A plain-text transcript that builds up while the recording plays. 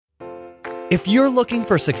If you're looking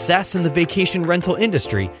for success in the vacation rental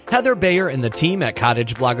industry, Heather Bayer and the team at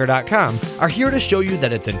cottageblogger.com are here to show you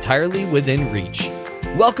that it's entirely within reach.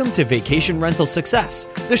 Welcome to Vacation Rental Success,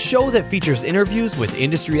 the show that features interviews with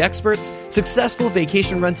industry experts, successful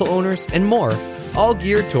vacation rental owners, and more, all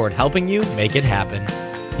geared toward helping you make it happen.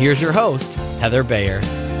 Here's your host, Heather Bayer.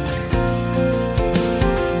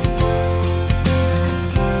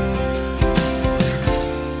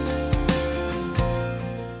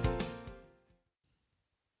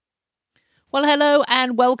 Well, hello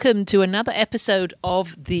and welcome to another episode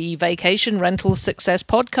of the Vacation Rental Success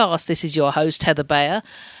Podcast. This is your host, Heather Bayer,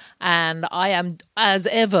 and I am, as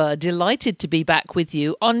ever, delighted to be back with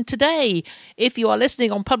you on today. If you are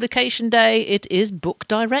listening on publication day, it is Book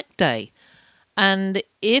Direct Day. And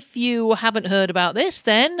if you haven't heard about this,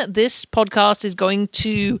 then this podcast is going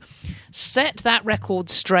to set that record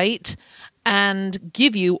straight and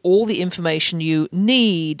give you all the information you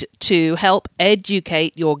need to help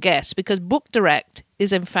educate your guests, because Book Direct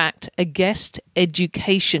is in fact a guest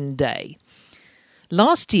education day.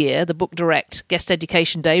 Last year, the Book Direct Guest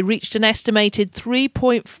Education Day reached an estimated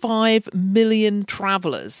 3.5 million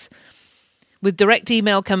travellers with direct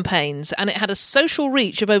email campaigns, and it had a social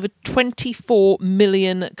reach of over 24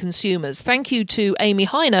 million consumers. Thank you to Amy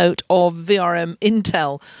Highnote of VRM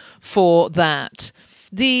Intel for that.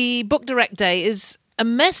 The Book Direct Day is a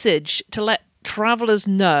message to let travellers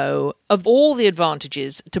know of all the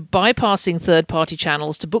advantages to bypassing third-party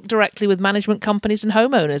channels to book directly with management companies and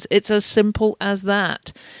homeowners. It's as simple as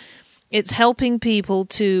that. It's helping people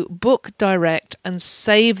to book direct and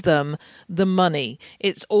save them the money.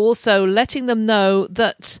 It's also letting them know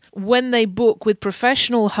that when they book with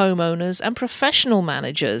professional homeowners and professional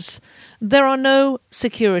managers, there are no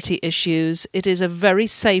security issues. It is a very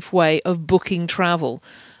safe way of booking travel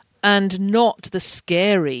and not the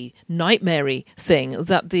scary, nightmare-y thing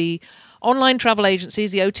that the online travel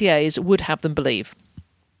agencies, the OTAs, would have them believe.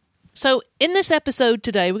 So in this episode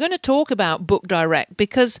today, we're going to talk about Book Direct,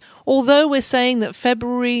 because although we're saying that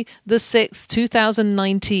February the 6th,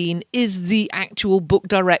 2019 is the actual Book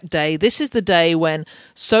Direct Day, this is the day when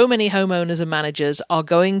so many homeowners and managers are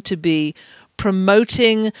going to be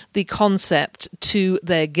promoting the concept to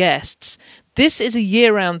their guests. This is a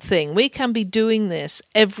year-round thing. We can be doing this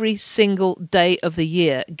every single day of the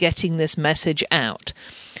year, getting this message out.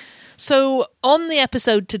 So on the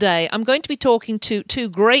episode today, I'm going to be talking to two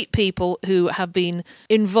great people who have been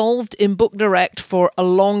involved in Book Direct for a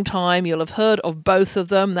long time. You'll have heard of both of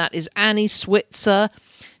them. That is Annie Switzer.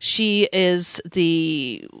 She is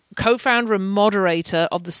the co-founder and moderator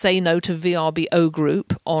of the Say No to VRBO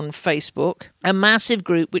group on Facebook, a massive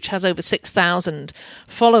group which has over 6,000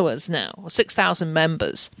 followers now, or 6,000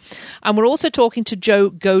 members. And we're also talking to Joe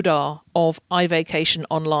Godar of iVacation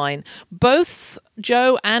Online. Both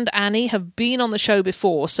Joe and Annie have been on the show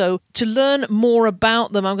before, so to learn more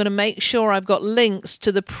about them, I'm going to make sure I've got links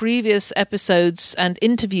to the previous episodes and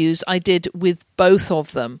interviews I did with both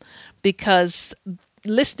of them, because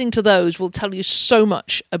listening to those will tell you so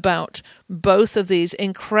much about both of these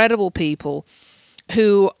incredible people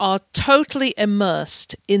who are totally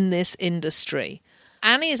immersed in this industry.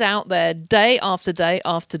 Annie is out there day after day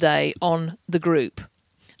after day on the group.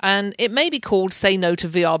 And it may be called Say No to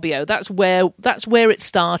VRBO. That's where it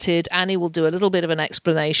started. Annie will do a little bit of an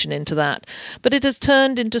explanation into that. But it has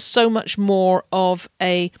turned into so much more of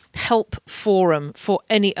a help forum for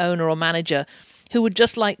any owner or manager who would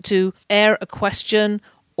just like to air a question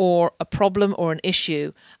or a problem or an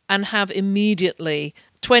issue and have immediately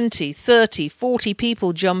 20, 30, 40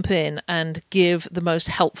 people jump in and give the most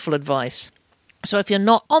helpful advice. So if you're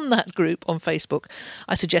not on that group on Facebook,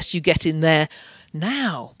 I suggest you get in there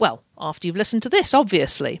now. Well, after you've listened to this,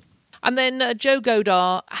 obviously. And then Joe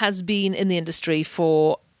Godar has been in the industry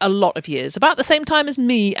for a lot of years, about the same time as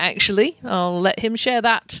me, actually. I'll let him share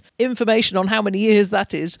that information on how many years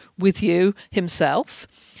that is with you himself.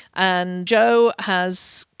 And Joe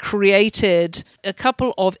has created a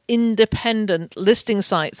couple of independent listing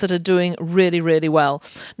sites that are doing really, really well.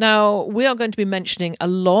 Now, we are going to be mentioning a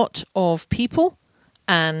lot of people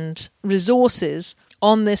and resources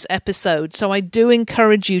on this episode, so I do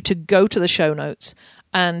encourage you to go to the show notes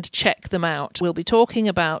and check them out. We'll be talking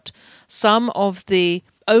about some of the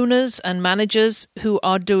owners and managers who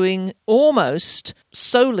are doing almost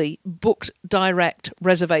solely booked direct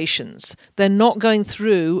reservations. They're not going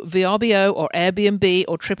through VRBO or Airbnb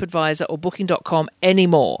or TripAdvisor or Booking.com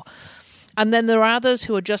anymore. And then there are others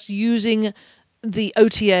who are just using the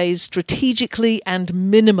OTAs strategically and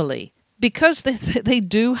minimally, because they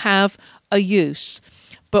do have a use.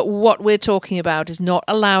 But what we're talking about is not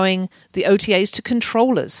allowing the OTAs to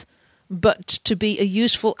control us. but to be a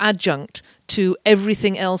useful adjunct to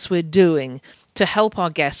everything else we're doing to help our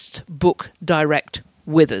guests book direct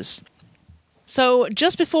with us. So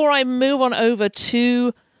just before I move on over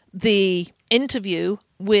to the interview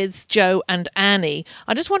with Joe and Annie,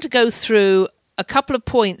 I just want to go through a couple of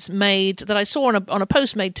points made that I saw on a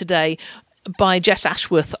post made today by Jess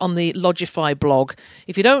Ashworth on the Logify blog.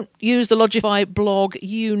 If you don't use the Logify blog,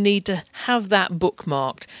 you need to have that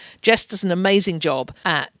bookmarked. Jess does an amazing job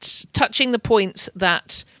at touching the points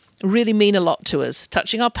that really mean a lot to us,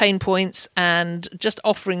 touching our pain points and just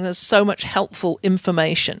offering us so much helpful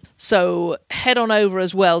information. So head on over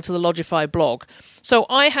as well to the Logify blog. So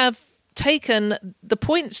I have taken the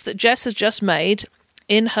points that Jess has just made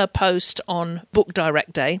in her post on Book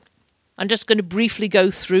Direct Day. I'm just going to briefly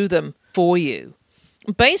go through them for you.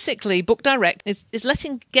 Basically, Book Direct is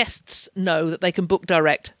letting guests know that they can book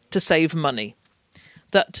direct to save money.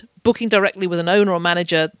 That booking directly with an owner or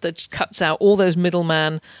manager that cuts out all those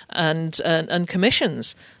middleman and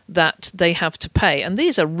commissions that they have to pay. And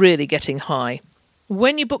these are really getting high.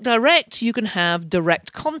 When you book direct, you can have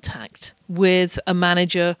direct contact with a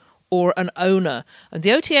manager or an owner. And the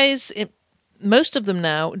OTAs, most of them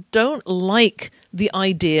now, don't like the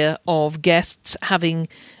idea of guests having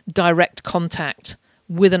direct contact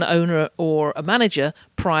with an owner or a manager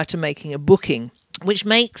prior to making a booking, which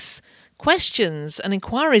makes questions and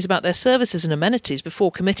inquiries about their services and amenities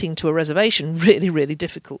before committing to a reservation really, really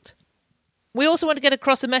difficult. We also want to get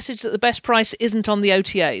across the message that the best price isn't on the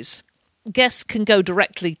OTAs. Guests can go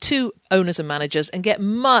directly to owners and managers and get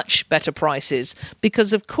much better prices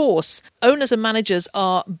because, of course, owners and managers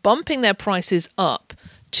are bumping their prices up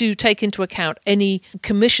to take into account any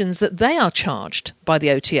commissions that they are charged by the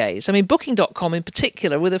OTAs. I mean, Booking.com in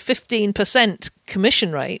particular, with a 15%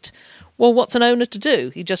 commission rate, well, what's an owner to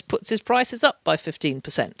do? He just puts his prices up by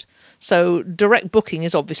 15%. So direct booking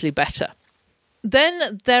is obviously better.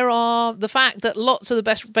 Then there are the fact that lots of the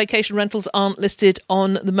best vacation rentals aren't listed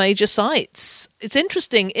on the major sites. It's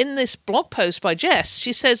interesting, in this blog post by Jess,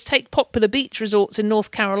 she says, take popular beach resorts in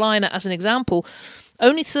North Carolina as an example.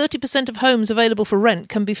 Only 30% of homes available for rent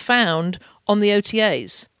can be found on the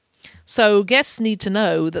OTAs. So guests need to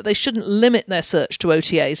know that they shouldn't limit their search to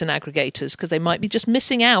OTAs and aggregators because they might be just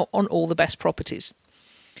missing out on all the best properties.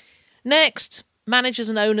 Next, managers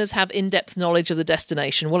and owners have in-depth knowledge of the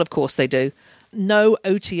destination. Well, of course they do. No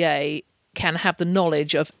OTA can have the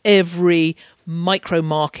knowledge of every micro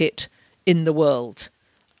market in the world.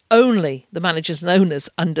 Only the managers and owners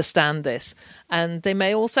understand this. And they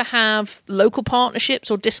may also have local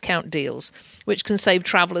partnerships or discount deals, which can save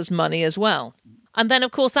travellers money as well. And then,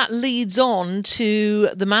 of course, that leads on to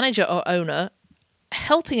the manager or owner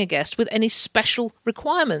helping a guest with any special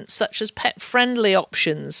requirements, such as pet-friendly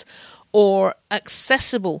options or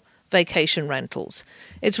accessible vacation rentals.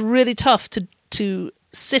 It's really tough to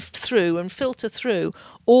sift through and filter through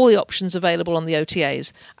all the options available on the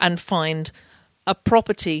OTAs and find a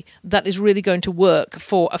property that is really going to work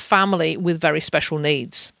for a family with very special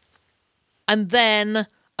needs. And then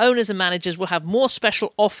owners and managers will have more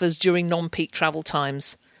special offers during non-peak travel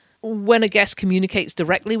times. When a guest communicates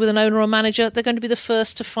directly with an owner or manager, they're going to be the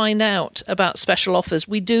first to find out about special offers.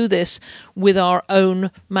 We do this with our own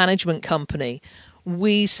management company.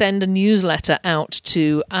 We send a newsletter out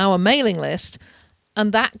to our mailing list,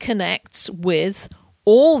 and that connects with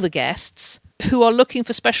all the guests who are looking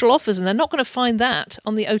for special offers, and they're not going to find that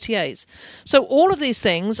on the OTAs. So all of these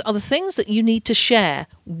things are the things that you need to share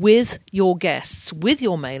with your guests, with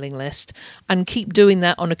your mailing list, and keep doing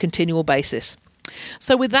that on a continual basis.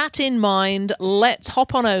 So with that in mind, let's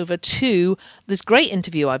hop on over to this great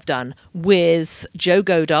interview I've done with Joe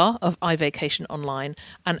Godar of iVacation Online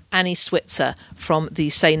and Annie Switzer from the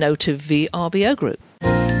Say No to VRBO group.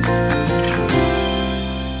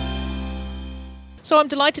 So I'm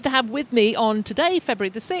delighted to have with me on today, February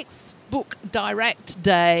the 6th, Book Direct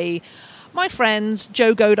Day, my friends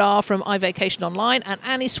Joe Godar from iVacation Online and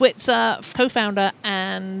Annie Switzer, co-founder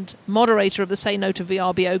and moderator of the Say No to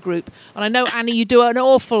VRBO group. And I know, Annie, you do an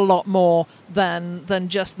awful lot more than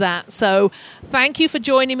just that. So thank you for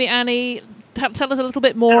joining me, Annie. Tell us a little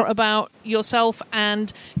bit more about yourself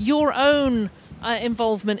and your own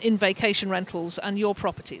involvement in vacation rentals and your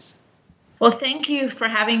properties. Well, thank you for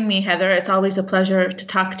having me, Heather. It's always a pleasure to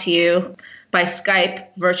talk to you by Skype,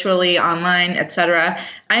 virtually, online, etc.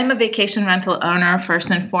 I am a vacation rental owner, first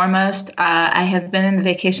and foremost. I have been in the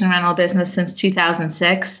vacation rental business since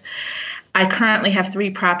 2006. I currently have 3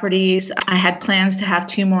 properties. I had plans to have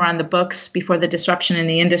 2 more on the books before the disruption in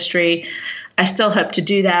the industry. I still hope to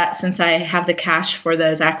do that since I have the cash for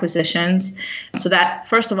those acquisitions. So that,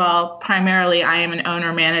 first of all, primarily I am an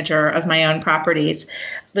owner-manager of my own properties.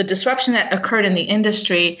 the disruption that occurred in the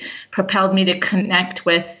industry propelled me to connect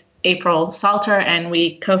with April Salter, and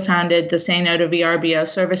we co-founded the Say No to VRBO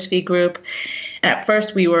service fee group. And at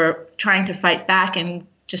first, we were trying to fight back and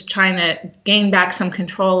just trying to gain back some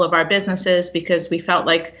control of our businesses because we felt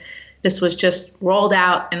like this was just rolled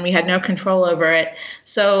out and we had no control over it.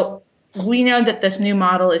 So we know that this new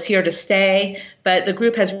model is here to stay, but the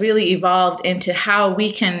group has really evolved into how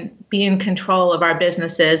we can be in control of our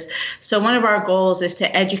businesses. So one of our goals is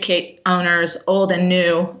to educate owners, old and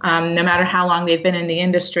new, no matter how long they've been in the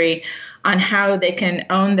industry, on how they can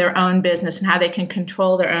own their own business and how they can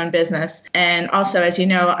control their own business. And also, as you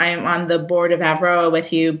know, I am on the board of Avroa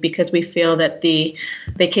with you because we feel that the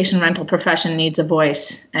vacation rental profession needs a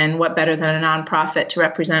voice, and what better than a nonprofit to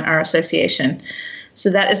represent our association. So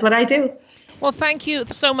that is what I do. Well, thank you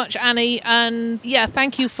so much, Annie. And yeah,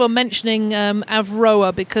 thank you for mentioning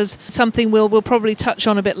Avroa, because something we'll probably touch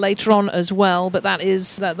on a bit later on as well. But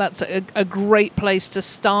that's a great place to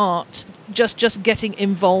start. Just getting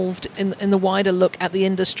involved in the wider look at the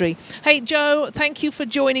industry. Hey, Joe, thank you for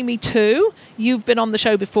joining me too. You've been on the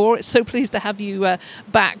show before. It's so pleased to have you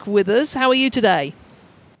back with us. How are you today?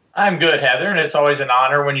 I'm good, Heather, and it's always an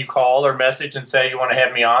honor when you call or message and say you want to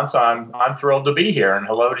have me on. So I'm thrilled to be here, and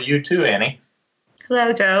hello to you too, Annie.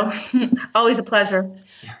 Hello, Joe. Always a pleasure.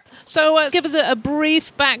 So give us a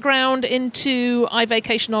brief background into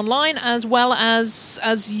iVacation Online, as well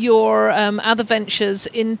as your other ventures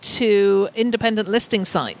into independent listing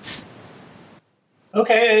sites.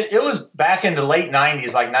 Okay, it was back in the late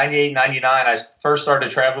 90s, like 98, 99. I first started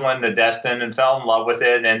traveling to Destin and fell in love with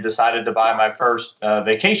it and decided to buy my first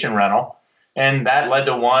vacation rental. And that led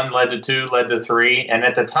to one, led to two, led to three. And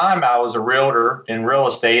at the time, I was a realtor in real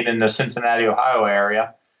estate in the Cincinnati, Ohio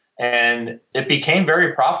area. And it became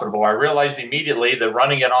very profitable. I realized immediately that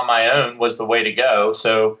running it on my own was the way to go.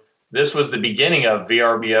 So this was the beginning of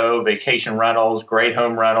VRBO, vacation rentals, great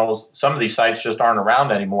home rentals. Some of these sites just aren't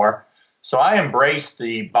around anymore. So I embraced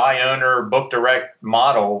the buy owner, book direct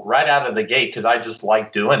model right out of the gate because I just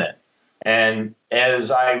like doing it. And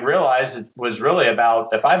as I realized, it was really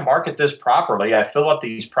about, if I market this properly, I fill up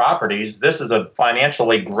these properties, this is a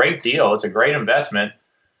financially great deal. It's a great investment.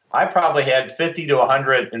 I probably had 50 to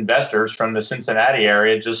 100 investors from the Cincinnati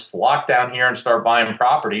area just flock down here and start buying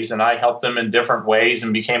properties. And I helped them in different ways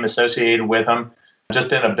and became associated with them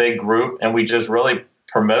just in a big group. And we just really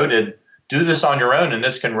promoted, do this on your own and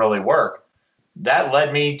this can really work. That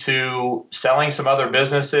led me to selling some other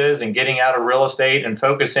businesses and getting out of real estate and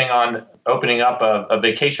focusing on opening up a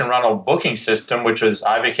vacation rental booking system, which was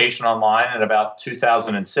iVacation Online in about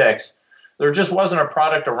 2006. There just wasn't a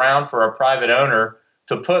product around for a private owner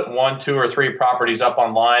to put 1, 2, or 3 properties up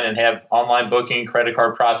online and have online booking, credit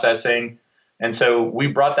card processing. And so we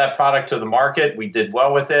brought that product to the market. We did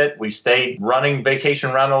well with it. We stayed running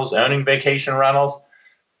vacation rentals, owning vacation rentals.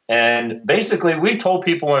 And basically, we told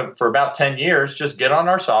people for about 10 years, just get on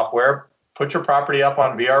our software, put your property up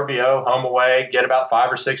on VRBO, HomeAway, get about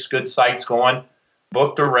 5 or 6 good sites going,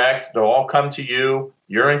 book direct. They'll all come to you.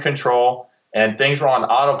 You're in control. And things were on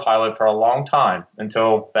autopilot for a long time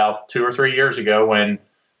until about 2 or 3 years ago when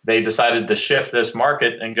they decided to shift this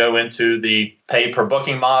market and go into the pay per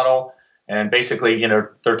booking model. And basically,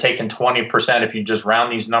 they're taking 20% if you just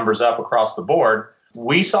round these numbers up across the board.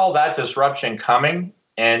 We saw that disruption coming.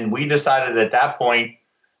 And we decided at that point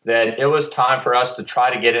that it was time for us to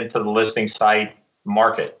try to get into the listing site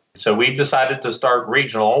market. So we decided to start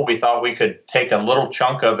regional. We thought we could take a little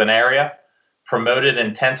chunk of an area, promote it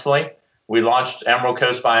intensely. We launched Emerald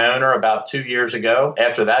Coast by Owner about 2 years ago.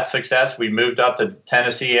 After that success, we moved up to the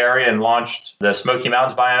Tennessee area and launched the Smoky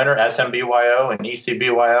Mountains by Owner, SMBYO and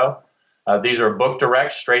ECBYO. These are book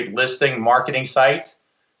direct, straight listing marketing sites.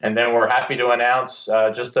 And then we're happy to announce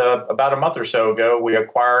just about a month or so ago, we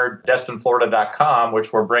acquired DestinFlorida.com,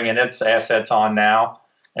 which we're bringing its assets on now.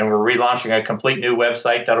 And we're relaunching a complete new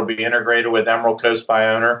website that'll be integrated with Emerald Coast by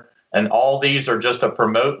Owner. And all these are just to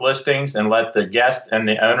promote listings and let the guests and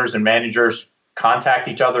the owners and managers contact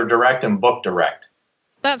each other direct and book direct.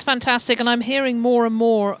 That's fantastic. And I'm hearing more and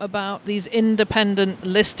more about these independent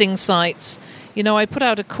listing sites. I put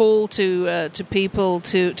out a call to people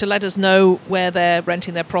to let us know where they're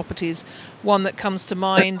renting their properties. One that comes to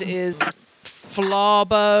mind is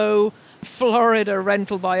Flabo,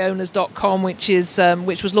 FloridaRentalByOwners.com,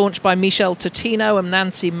 which was launched by Michelle Totino and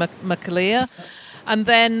Nancy McAleer. And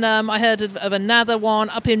then I heard of another one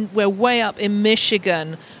we're way up in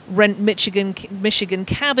Michigan,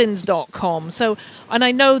 MichiganCabins.com. So, and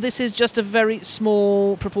I know this is just a very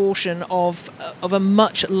small proportion of a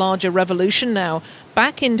much larger revolution now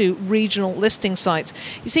back into regional listing sites.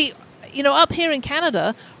 You see, up here in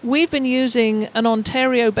Canada, we've been using an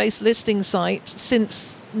Ontario-based listing site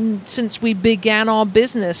since we began our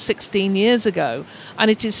business 16 years ago,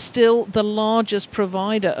 and it is still the largest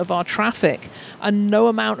provider of our traffic, and no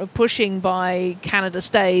amount of pushing by Canada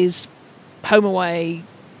Stays, HomeAway,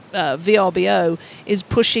 VRBO is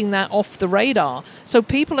pushing that off the radar. So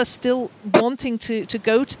people are still wanting to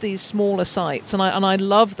go to these smaller sites, and I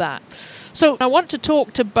love that. So I want to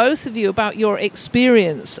talk to both of you about your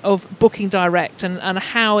experience of Booking Direct and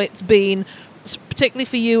how it's been, particularly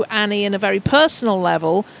for you, Annie, in a very personal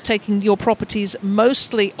level, taking your properties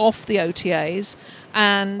mostly off the OTAs,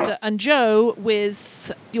 and Joe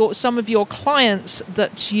with some of your clients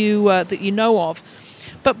that you know of.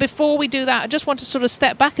 But before we do that, I just want to sort of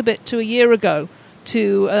step back a bit to a year ago,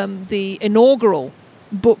 to the inaugural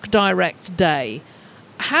Book Direct Day.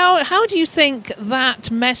 How do you think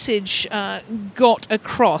that message got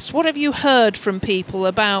across? What have you heard from people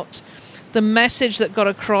about the message that got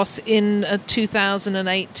across in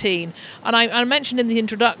 2018? And I mentioned in the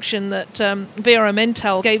introduction that VRM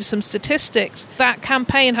Intel gave some statistics. That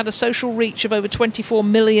campaign had a social reach of over 24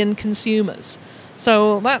 million consumers.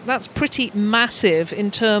 So that's pretty massive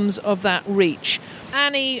in terms of that reach.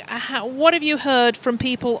 Annie, what have you heard from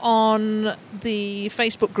people on the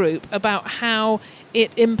Facebook group about how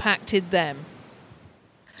it impacted them?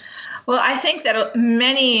 Well, I think that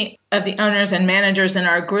many of the owners and managers in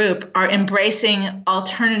our group are embracing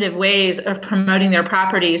alternative ways of promoting their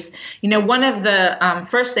properties. One of the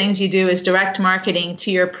first things you do is direct marketing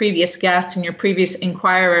to your previous guests and your previous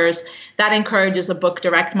inquirers. That encourages a book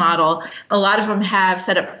direct model. A lot of them have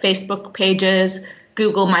set up Facebook pages,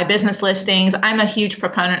 Google My Business listings. I'm a huge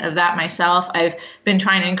proponent of that myself. I've been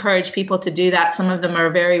trying to encourage people to do that. Some of them are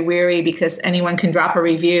very weary because anyone can drop a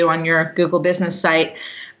review on your Google business site.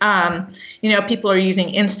 People are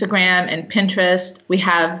using Instagram and Pinterest. We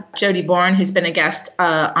have Jody Bourne, who's been a guest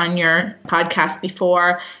on your podcast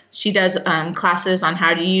before. She does classes on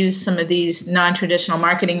how to use some of these non-traditional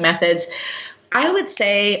marketing methods. I would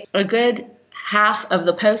say a good half of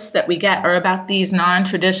the posts that we get are about these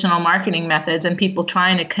non-traditional marketing methods and people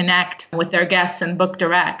trying to connect with their guests and book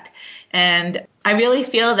direct. And I really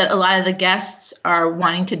feel that a lot of the guests are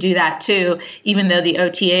wanting to do that too, even though the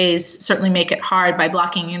OTAs certainly make it hard by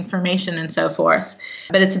blocking information and so forth.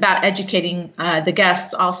 But it's about educating the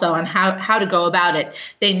guests also on how to go about it.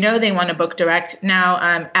 They know they want to book direct. Now,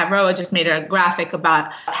 Avroa just made a graphic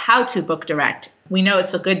about how to book direct. We know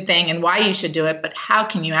it's a good thing and why you should do it, but how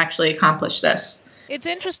can you actually accomplish this? It's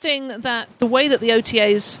interesting that the way that the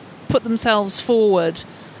OTAs put themselves forward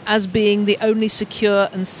as being the only secure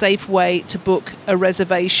and safe way to book a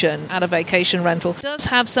reservation at a vacation rental does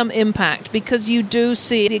have some impact, because you do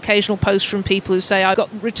see the occasional post from people who say, I've got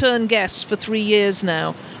return guests for 3 years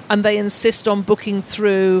now, and they insist on booking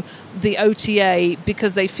through the OTA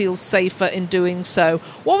because they feel safer in doing so.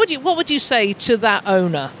 What would you say to that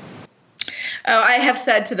owner? Oh, I have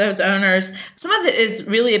said to those owners, some of it is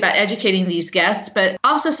really about educating these guests, but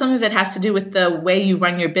also some of it has to do with the way you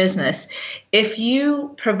run your business. If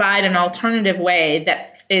you provide an alternative way that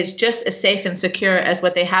is just as safe and secure as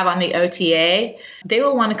what they have on the OTA, they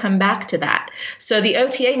will want to come back to that. So the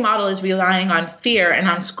OTA model is relying on fear and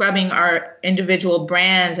on scrubbing our individual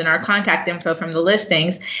brands and our contact info from the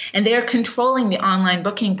listings, and they are controlling the online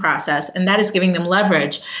booking process, and that is giving them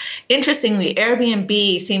leverage. Interestingly,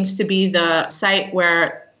 Airbnb seems to be the site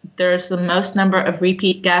where there's the most number of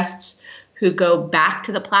repeat guests who go back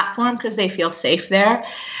to the platform because they feel safe there.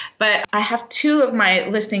 But I have 2 of my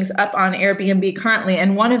listings up on Airbnb currently,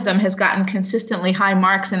 and one of them has gotten consistently high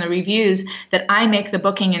marks in the reviews that I make the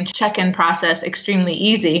booking and check-in process extremely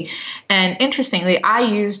easy. And interestingly, I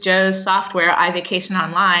use Joe's software, iVacation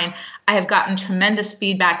Online. I have gotten tremendous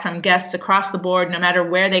feedback from guests across the board, no matter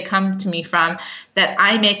where they come to me from, that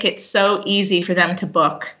I make it so easy for them to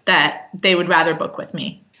book that they would rather book with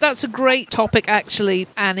me. That's a great topic, actually,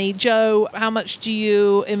 Annie. Joe, how much do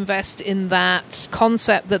you invest in that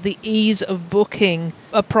concept that the ease of booking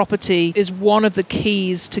a property is one of the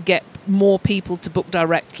keys to get more people to book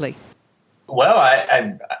directly? Well,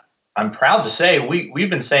 I'm proud to say we've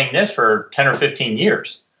been saying this for 10 or 15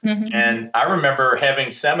 years. Mm-hmm. And I remember having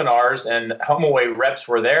seminars, and HomeAway reps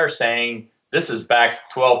were there saying, this is back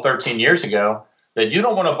 12, 13 years ago, that you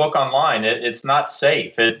don't want to book online. It's not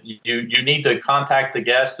safe. You need to contact the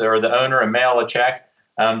guest or the owner and mail a check.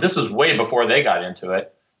 This was way before they got into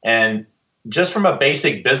it. And just from a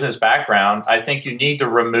basic business background, I think you need to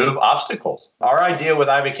remove obstacles. Our idea with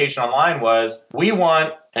iVacation Online was we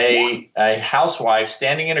want a housewife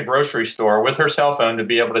standing in a grocery store with her cell phone to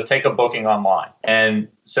be able to take a booking online. And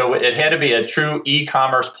so it had to be a true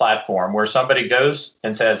e-commerce platform where somebody goes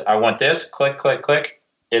and says, I want this, click, click, click,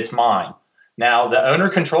 it's mine. Now, the owner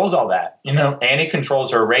controls all that. Annie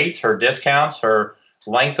controls her rates, her discounts, her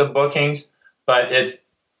length of bookings, but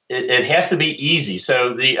it has to be easy.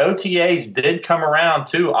 So the OTAs did come around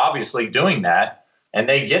to obviously doing that, and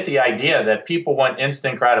they get the idea that people want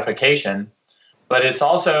instant gratification. But it's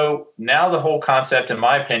also now the whole concept, in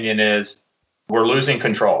my opinion, is we're losing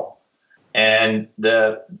control. And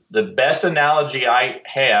the best analogy I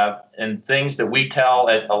have and things that we tell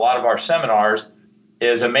at a lot of our seminars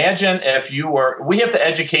is imagine if we have to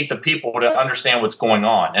educate the people to understand what's going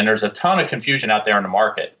on. And there's a ton of confusion out there in the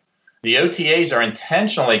market. The OTAs are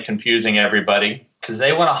intentionally confusing everybody because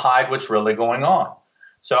they want to hide what's really going on.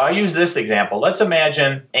 So I use this example. Let's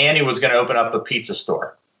imagine Annie was going to open up a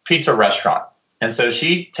pizza restaurant. And so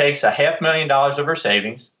she takes $500,000 of her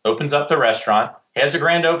savings, opens up the restaurant, has a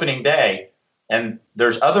grand opening day, and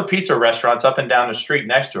there's other pizza restaurants up and down the street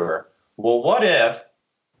next to her. Well, what if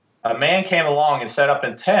a man came along and set up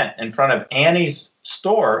a tent in front of Annie's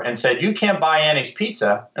store and said, you can't buy Annie's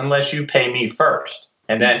pizza unless you pay me first?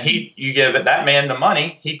 And then you give that man the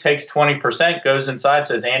money, he takes 20%, goes inside,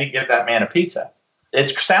 says, Annie, give that man a pizza. It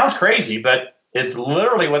sounds crazy, but it's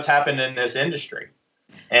literally what's happened in this industry.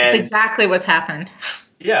 And it's exactly what's happened.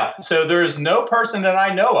 Yeah. So there's no person that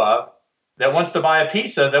I know of that wants to buy a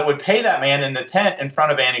pizza that would pay that man in the tent in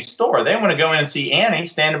front of Annie's store. They want to go in and see Annie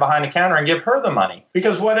standing behind the counter and give her the money.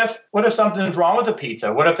 Because what if something's wrong with the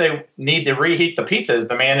pizza? What if they need to reheat the pizza? Is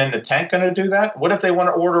the man in the tent going to do that? What if they want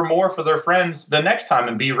to order more for their friends the next time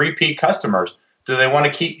and be repeat customers? Do they want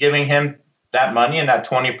to keep giving him that money and that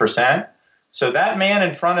 20%? So that man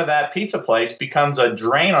in front of that pizza place becomes a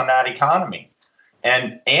drain on that economy.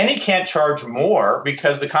 And Annie can't charge more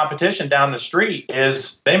because the competition down the street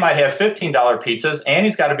is they might have $15 pizzas.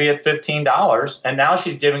 Annie's got to be at $15, and now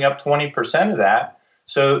she's giving up 20% of that.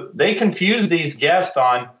 So they confuse these guests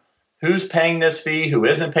on who's paying this fee, who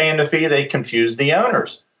isn't paying the fee. They confuse the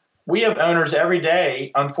owners. We have owners every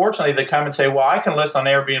day, unfortunately, that come and say, well, I can list on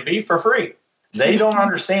Airbnb for free. They don't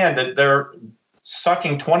understand that they're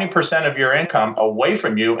sucking 20% of your income away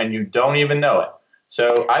from you, and you don't even know it.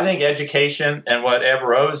 So I think education and what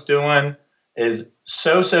Evero is doing is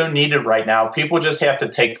so needed right now. People just have to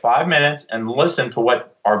take 5 minutes and listen to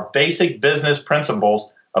what our basic business principles,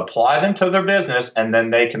 apply them to their business, and then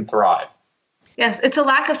they can thrive. Yes, it's a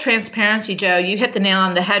lack of transparency, Joe. You hit the nail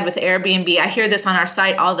on the head with Airbnb. I hear this on our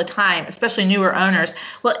site all the time, especially newer owners.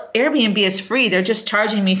 Well, Airbnb is free. They're just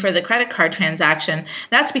charging me for the credit card transaction.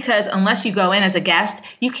 That's because unless you go in as a guest,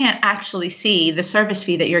 you can't actually see the service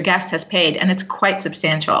fee that your guest has paid, and it's quite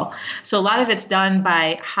substantial. So a lot of it's done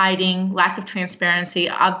by hiding, lack of transparency,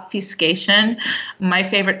 obfuscation. My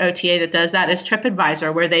favorite OTA that does that is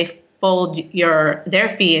TripAdvisor, where they fold their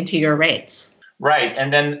fee into your rates. Right,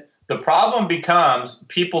 and then the problem becomes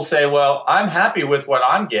people say, well, I'm happy with what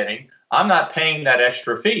I'm getting. I'm not paying that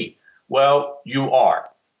extra fee. Well, you are.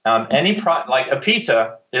 Like a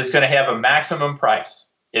pizza is going to have a maximum price.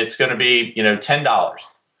 It's going to be, $10.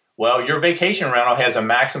 Well, your vacation rental has a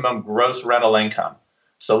maximum gross rental income.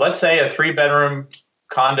 So let's say a 3-bedroom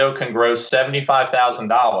condo can gross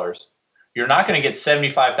 $75,000. You're not going to get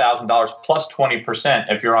 $75,000 plus 20%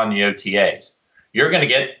 if you're on the OTAs. You're going to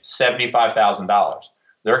get $75,000.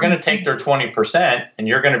 They're going to take their 20% and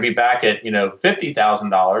you're going to be back at,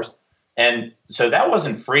 $50,000. And so that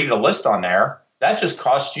wasn't free to list on there. That just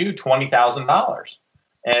cost you $20,000.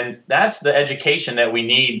 And that's the education that we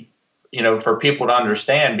need, for people to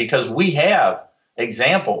understand, because we have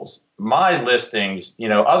examples, my listings,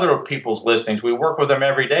 other people's listings. We work with them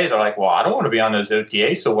every day. They're like, well, I don't want to be on those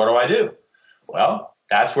OTAs. So what do I do? Well,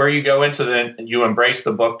 that's where you go into you embrace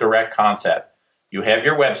the book direct concept. You have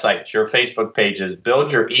your websites, your Facebook pages,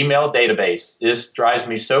 build your email database. This drives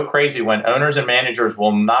me so crazy when owners and managers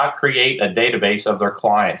will not create a database of their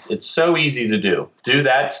clients. It's so easy to do. Do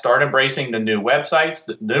that. Start embracing the new websites.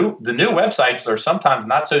 The new websites are sometimes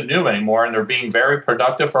not so new anymore, and they're being very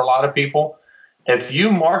productive for a lot of people. If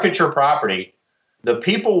you market your property, the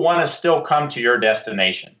people want to still come to your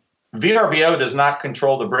destination. VRBO does not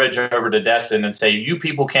control the bridge over to Destin and say, you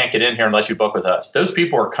people can't get in here unless you book with us. Those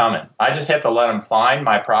people are coming. I just have to let them find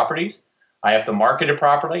my properties. I have to market it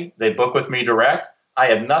properly. They book with me direct. I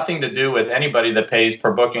have nothing to do with anybody that pays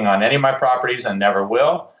per booking on any of my properties and never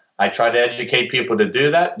will. I try to educate people to do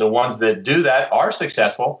that. The ones that do that are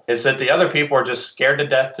successful. It's that the other people are just scared to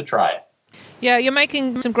death to try it. Yeah, you're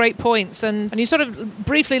making some great points, and you sort of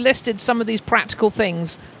briefly listed some of these practical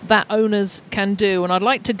things that owners can do, and I'd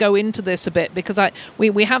like to go into this a bit because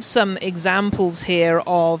we have some examples here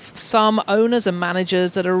of some owners and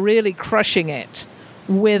managers that are really crushing it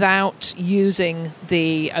without using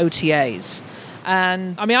the OTAs.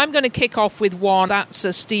 And I mean, I'm going to kick off with one.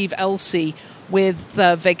 That's Steve Elsey with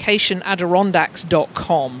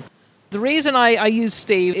vacationadirondacks.com. The reason I use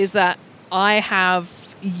Steve is that I have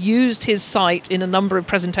used his site in a number of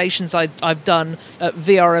presentations I've done at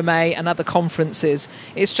VRMA and other conferences.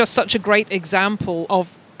 It's just such a great example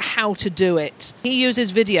of how to do it. He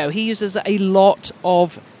uses video. He uses a lot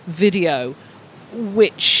of video,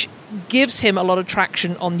 which gives him a lot of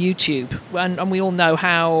traction on YouTube. And we all know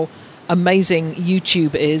how amazing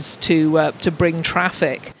YouTube is to bring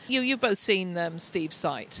traffic. You've both seen Steve's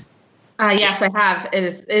site. Yes, I have.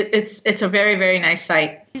 It's a very, very nice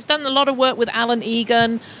site. He's done a lot of work with Alan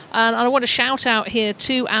Egan, and I want to shout out here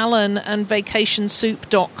to Alan and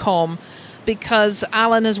vacationsoup.com, because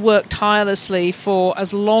Alan has worked tirelessly for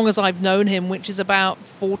as long as I've known him, which is about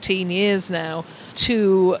 14 years now,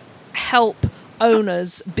 to help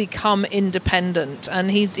owners become independent, and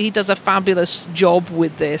he does a fabulous job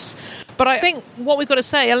with this. But I think what we've got to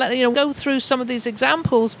say, go through some of these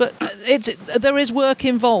examples, but there is work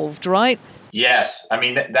involved, right? Yes. I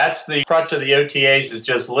mean, that's the crutch of the OTAs is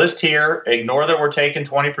just list here, ignore that we're taking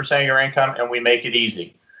 20% of your income, and we make it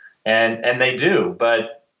easy. And they do.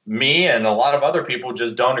 But me and a lot of other people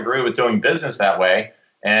just don't agree with doing business that way.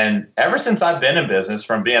 And ever since I've been in business,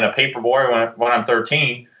 from being a paper boy when I'm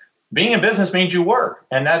 13, being in business means you work,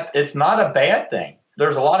 and that it's not a bad thing.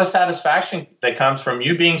 There's a lot of satisfaction that comes from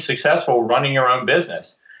you being successful running your own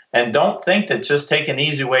business. And don't think that just take an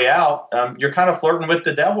easy way out. You're kind of flirting with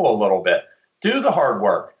the devil a little bit. Do the hard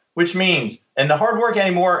work, which means, and the hard work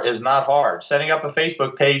anymore is not hard. Setting up a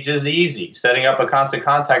Facebook page is easy. Setting up a constant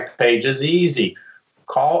contact page is easy.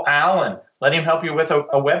 Call Alan. Let him help you with a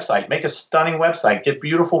website. Make a stunning website. Get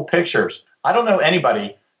beautiful pictures. I don't know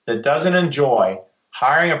anybody that doesn't enjoy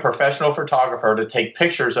hiring a professional photographer to take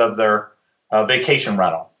pictures of their vacation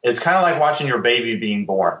rental. It's kind of like watching your baby being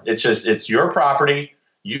born. It's your property.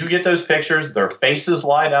 You get those pictures. Their faces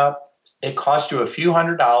light up. It costs you a few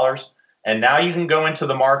 $100s. And now you can go into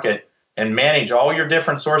the market and manage all your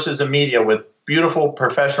different sources of media with beautiful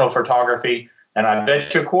professional photography. And I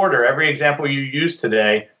bet you a quarter, every example you use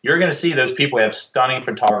today, you're going to see those people have stunning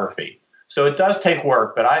photography. So it does take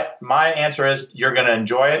work, but my answer is you're going to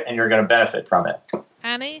enjoy it and you're going to benefit from it.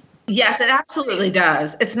 Annie? Yes, it absolutely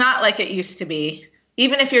does. It's not like it used to be.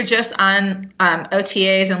 Even if you're just on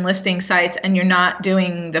OTAs and listing sites and you're not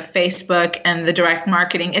doing the Facebook and the direct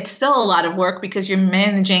marketing, it's still a lot of work because you're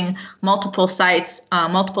managing multiple sites,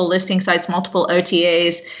 multiple listing sites, multiple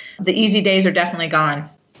OTAs. The easy days are definitely gone.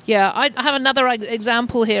 Yeah, I have another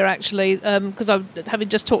example here, actually, because having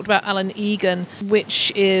just talked about Alan Egan,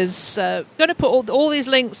 which is going to put all these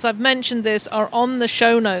links, I've mentioned this, are on the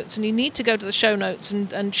show notes, and you need to go to the show notes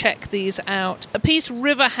and check these out. A Peace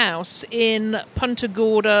River House in Punta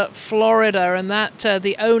Gorda, Florida, and that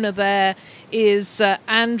the owner there is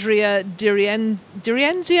Andrea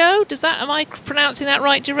Dirienzio. Am I pronouncing that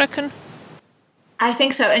right, do you reckon? I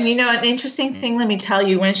think so. And, an interesting thing, let me tell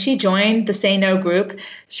you, when she joined the Say No group,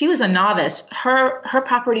 she was a novice. Her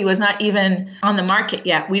property was not even on the market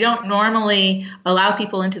yet. We don't normally allow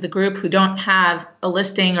people into the group who don't have a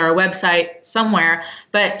listing or a website somewhere.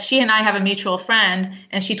 But she and I have a mutual friend,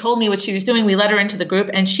 and she told me what she was doing. We let her into the group,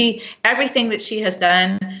 and everything that she has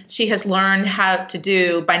done, she has learned how to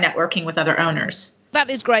do by networking with other owners. That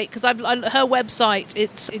is great, because her website,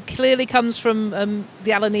 it clearly comes from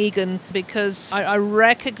the Alan Egan, because I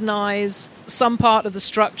recognize some part of the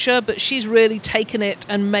structure, but she's really taken it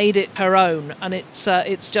and made it her own. And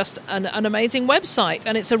it's just an amazing website,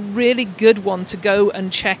 and it's a really good one to go and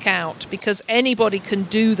check out, because anybody can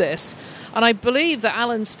do this. And I believe that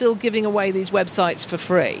Alan's still giving away these websites for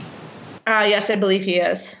free. Yes, I believe he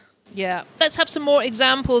is. Yeah. Let's have some more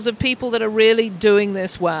examples of people that are really doing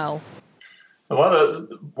this well. Well,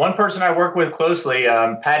 one person I work with closely,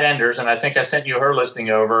 Pat Enders, and I think I sent you her listing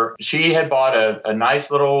over. She had bought a nice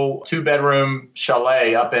little 2-bedroom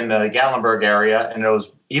chalet up in the Gatlinburg area, and it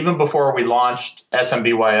was even before we launched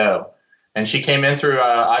SMBYO. And she came in through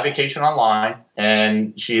iVacation Online,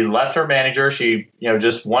 and she left her manager. She,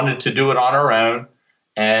 just wanted to do it on her own.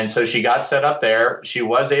 And so she got set up there. She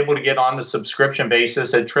was able to get on the subscription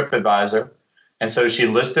basis at TripAdvisor. And so she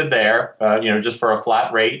listed there, just for a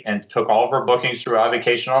flat rate, and took all of her bookings through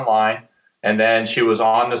iVacation Online. And then she was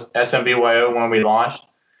on the SMBYO when we launched.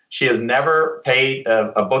 She has never paid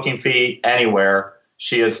a booking fee anywhere.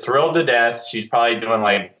 She is thrilled to death. She's probably doing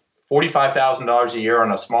like $45,000 a year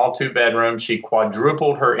on a small 2-bedroom. She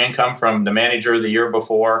quadrupled her income from the manager the year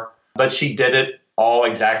before, but she did it all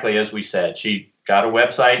exactly as we said. She got a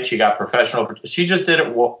website. She got professional. She just did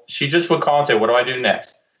it. She just would call and say, what do I do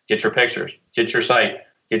next? Get your pictures, get your site,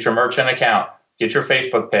 get your merchant account, get your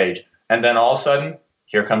Facebook page. And then all of a sudden,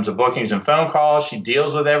 here comes the bookings and phone calls. She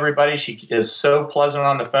deals with everybody. She is so pleasant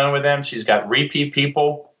on the phone with them. She's got repeat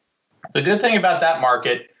people. The good thing about that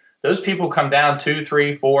market, those people come down 2,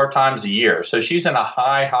 3, 4 times a year. So she's in a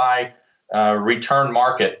high return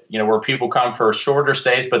market, where people come for shorter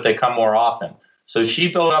stays, but they come more often. So she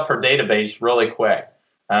built up her database really quick.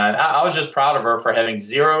 And I was just proud of her for having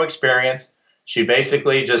zero experience. She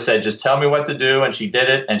basically just said, just tell me what to do. And she did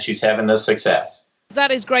it, and she's having this success.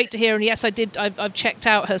 That is great to hear. And yes, I did. I've checked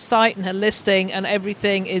out her site and her listing, and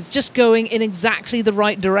everything is just going in exactly the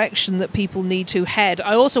right direction that people need to head.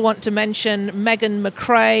 I also want to mention Megan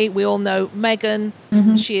McRae. We all know Megan.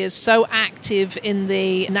 Mm-hmm. She is so active in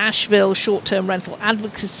the Nashville short-term rental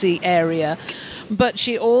advocacy area, but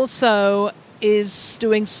she also is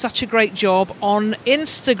doing such a great job on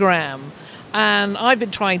Instagram. And I've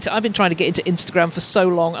been trying to get into Instagram for so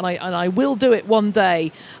long, and I will do it one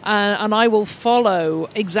day. And I will follow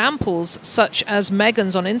examples such as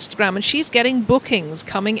Megan's on Instagram, and she's getting bookings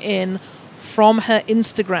coming in from her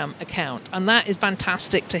Instagram account, and that is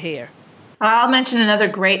fantastic to hear. I'll mention another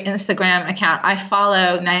great Instagram account. I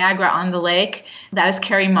follow Niagara on the Lake. That is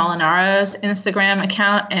Carrie Molinaro's Instagram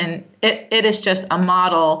account, and it is just a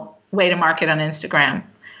model way to market on Instagram.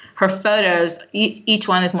 Her photos, each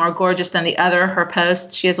one is more gorgeous than the other. Her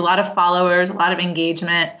posts, she has a lot of followers, a lot of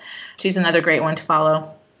engagement. She's another great one to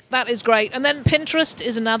follow. That is great. And then Pinterest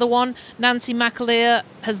is another one. Nancy McAleer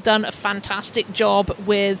has done a fantastic job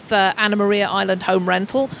with Anna Maria Island Home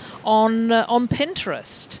Rental on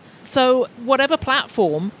Pinterest. So whatever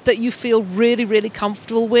platform that you feel really, really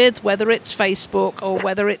comfortable with, whether it's Facebook or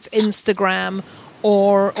whether it's Instagram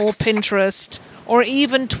or Pinterest, or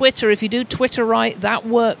even Twitter, if you do Twitter right, that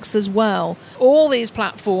works as well. All these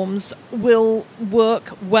platforms will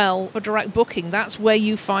work well for direct booking. That's where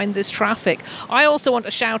you find this traffic. I also want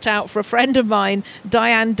to shout out for a friend of mine,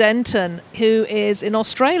 Diane Denton, who is in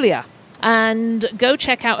Australia. And go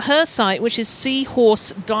check out her site, which is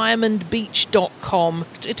seahorsediamondbeach.com.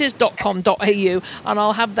 It is .com.au, and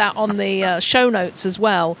I'll have that on the show notes as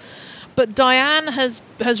well. But Diane has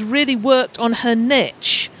really worked on her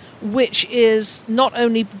niche, which is not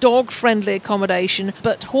only dog-friendly accommodation,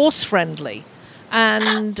 but horse-friendly.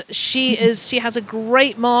 And she has a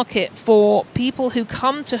great market for people who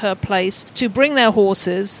come to her place to bring their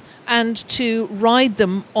horses and to ride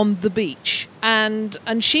them on the beach. And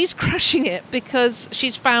she's crushing it because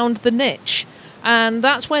she's found the niche. And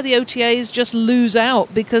that's where the OTAs just lose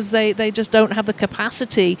out, because they just don't have the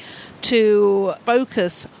capacity to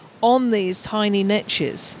focus on these tiny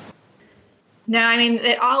niches. No, I mean,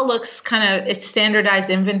 it all looks it's standardized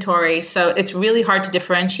inventory. So it's really hard to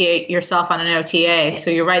differentiate yourself on an OTA. So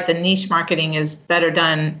you're right. The niche marketing is better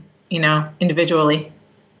done, individually.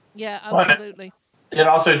 Yeah, absolutely. It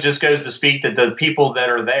also just goes to speak that the people that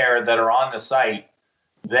are there, that are on the site,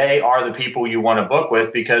 they are the people you want to book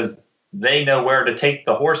with, because they know where to take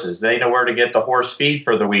the horses. They know where to get the horse feed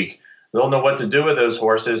for the week. They'll know what to do with those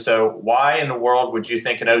horses. So why in the world would you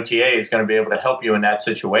think an OTA is going to be able to help you in that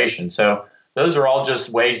situation? So those are all just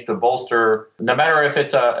ways to bolster, no matter if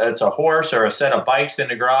it's a horse or a set of bikes in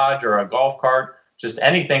the garage or a golf cart, just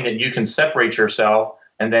anything that you can separate yourself,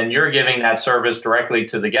 and then you're giving that service directly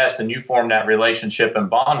to the guest, and you form that relationship and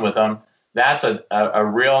bond with them. That's a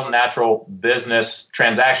real natural business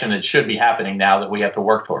transaction that should be happening now that we have to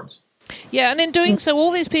work towards. Yeah, and in doing so,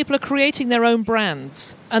 all these people are creating their own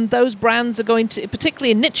brands, and those brands are going to,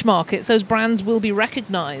 particularly in niche markets, those brands will be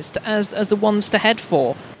recognized as the ones to head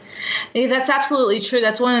for. Yeah, that's absolutely true.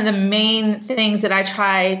 That's one of the main things that I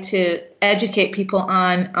try to educate people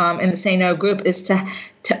on in the Say No group, is to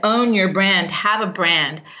own your brand, have a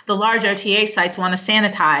brand. The large OTA sites want to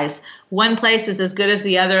sanitize. One place is as good as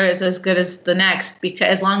the other, is as good as the next, because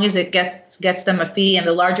as long as it gets them a fee, and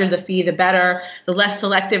the larger the fee, the better. The less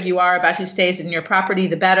selective you are about who stays in your property,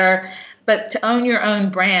 the better. But to own your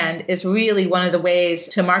own brand is really one of the ways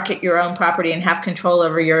to market your own property and have control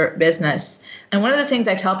over your business. And one of the things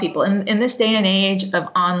I tell people in this day and age of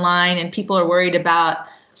online, and people are worried about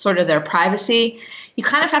sort of their privacy, you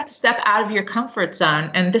kind of have to step out of your comfort zone.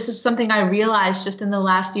 And this is something I realized just in the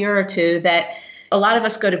last year or two, that a lot of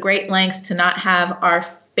us go to great lengths to not have our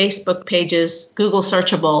Facebook pages Google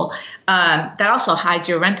searchable. That also hides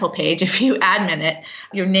your rental page if you admin it.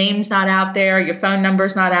 Your name's not out there, your phone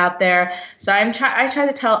number's not out there. So I try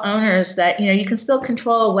to tell owners that you can still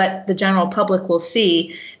control what the general public will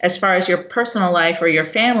see as far as your personal life or your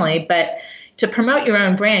family, but to promote your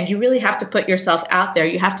own brand, you really have to put yourself out there.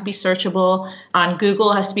 You have to be searchable on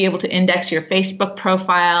Google. It has to be able to index your Facebook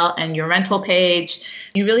profile and your rental page.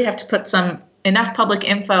 You really have to put enough public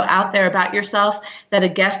info out there about yourself that a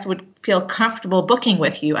guest would feel comfortable booking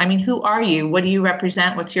with you. I mean, who are you? What do you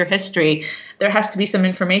represent? What's your history? There has to be some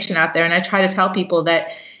information out there. And I try to tell people that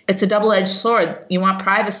it's a double-edged sword. You want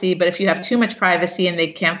privacy, but if you have too much privacy and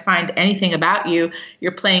they can't find anything about you,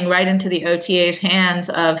 you're playing right into the OTA's hands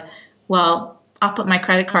of, well, I'll put my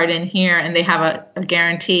credit card in here and they have a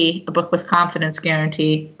guarantee, a book with confidence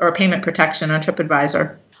guarantee, or a payment protection on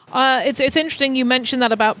TripAdvisor. It's interesting you mentioned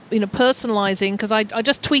that about personalizing, because I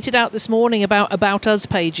just tweeted out this morning about us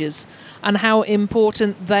pages and how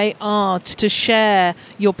important they are to share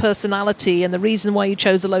your personality and the reason why you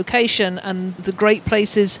chose a location and the great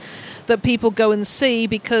places that people go and see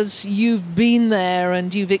because you've been there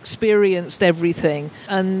and you've experienced everything.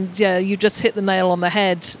 And yeah, you just hit the nail on the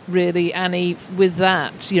head, really, Annie, with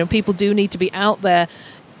that. People do need to be out there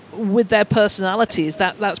with their personalities.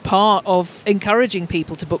 That's part of encouraging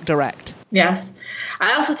people to book direct. Yes.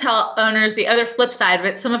 I also tell owners the other flip side of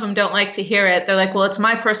it. Some of them don't like to hear it. They're like, well, it's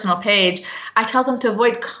my personal page. I tell them to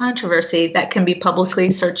avoid controversy that can be publicly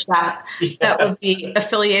searched out that would be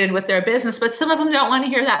affiliated with their business. But some of them don't want to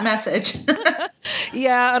hear that message.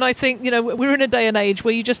 Yeah. And I think, we're in a day and age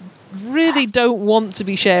where you just really don't want to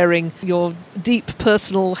be sharing your deep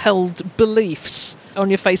personal held beliefs on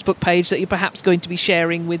your Facebook page that you're perhaps going to be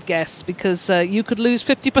sharing with guests, because you could lose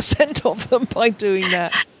 50% of them by doing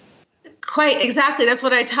that. Quite exactly. That's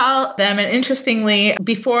what I tell them. And interestingly,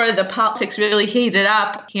 before the politics really heated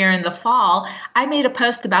up here in the fall, I made a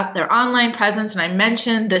post about their online presence and I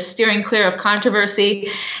mentioned the steering clear of controversy.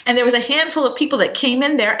 And there was a handful of people that came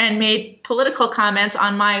in there and made political comments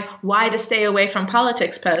on my why to stay away from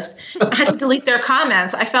politics post. I had to delete their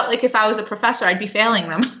comments. I felt like if I was a professor, I'd be failing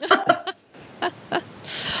them.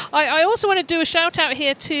 I also want to do a shout out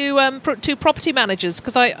here to property managers,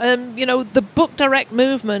 because the Book Direct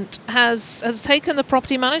movement has taken the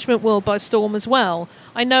property management world by storm as well.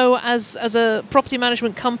 I know as a property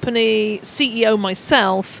management company CEO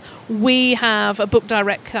myself, we have a Book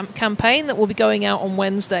Direct campaign that will be going out on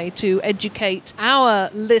Wednesday to educate our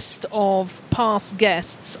list of past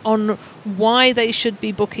guests on why they should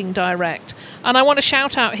be booking direct. And I want to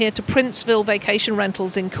shout out here to Princeville Vacation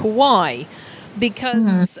Rentals in Kauai,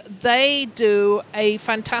 because they do a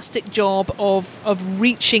fantastic job of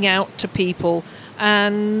reaching out to people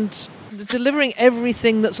and delivering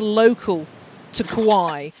everything that's local to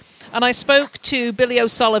Kauai. And I spoke to Billy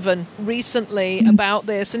O'Sullivan recently about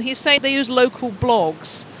this, and he's saying they use local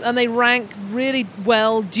blogs and they rank really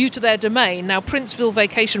well due to their domain. Now, Princeville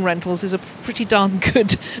Vacation Rentals is a pretty darn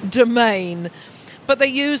good domain. But they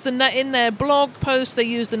use in their blog posts, they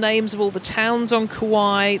use the names of all the towns on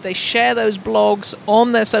Kauai. They share those blogs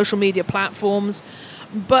on their social media platforms.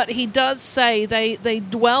 But he does say they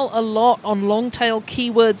dwell a lot on long-tail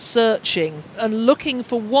keyword searching and looking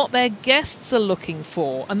for what their guests are looking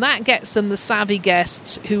for. And that gets them the savvy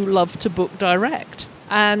guests who love to book direct.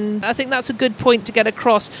 And I think that's a good point to get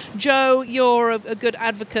across. Joe, you're a good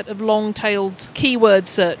advocate of long-tailed keyword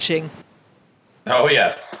searching. Oh,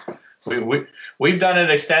 yes. We've done it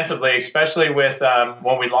extensively, especially with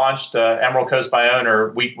when we launched Emerald Coast by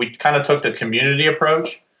Owner. We kind of took the community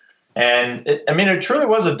approach. And it truly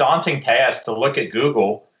was a daunting task to look at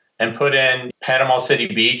Google and put in Panama City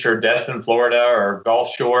Beach or Destin, Florida or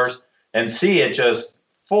Gulf Shores and see it just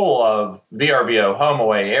full of VRBO,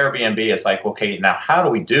 HomeAway, Airbnb. It's like, okay, now how do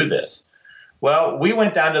we do this? Well, we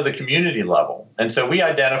went down to the community level. And so we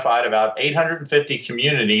identified about 850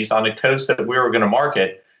 communities on the coast that we were going to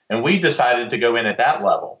market. And we decided to go in at that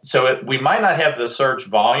level. So we might not have the search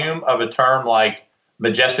volume of a term like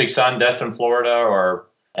Majestic Sun, Destin, Florida, or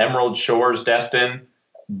Emerald Shores, Destin.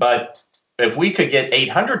 But if we could get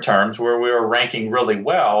 800 terms where we were ranking really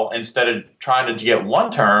well, instead of trying to get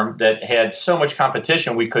one term that had so much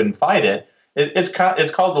competition we couldn't fight it, it's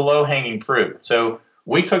called the low-hanging fruit. So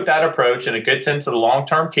we took that approach, and it gets into the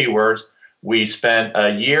long-term keywords. We spent a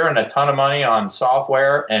year and a ton of money on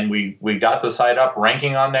software, and we got the site up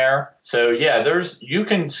ranking on there. So yeah, you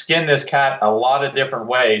can skin this cat a lot of different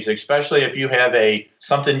ways, especially if you have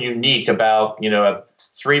something unique about, a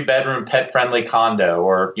 3-bedroom pet-friendly condo,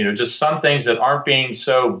 or, just some things that aren't being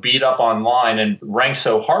so beat up online and ranked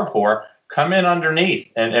so hard for. come in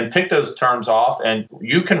underneath and pick those terms off, and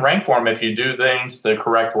you can rank for them if you do things the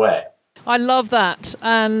correct way. I love that.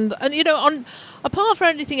 And apart from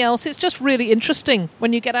anything else, it's just really interesting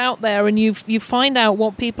when you get out there and you find out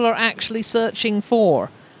what people are actually searching for.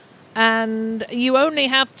 And you only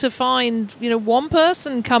have to find, one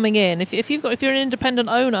person coming in. If you're an independent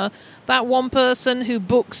owner, that one person who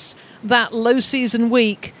books that low season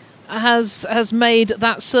week has made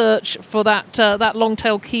that search for that long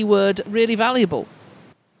tail keyword really valuable.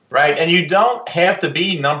 Right. And you don't have to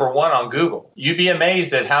be number one on Google. You'd be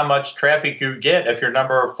amazed at how much traffic you get if you're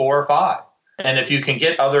number 4 or 5. And if you can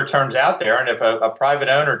get other terms out there, and if a private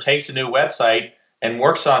owner takes a new website and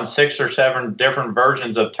works on 6 or 7 different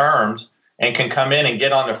versions of terms and can come in and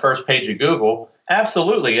get on the first page of Google,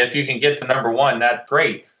 absolutely. If you can get to number 1, that's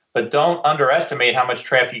great. But don't underestimate how much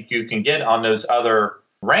traffic you can get on those other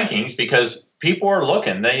rankings, because people are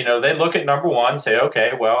looking. They look at number 1, say,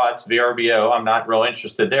 okay, well, that's VRBO. I'm not real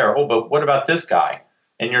interested there. Oh, but what about this guy?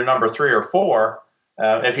 And you're number 3 or 4.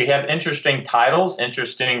 If you have interesting titles,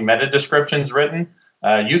 interesting meta descriptions written,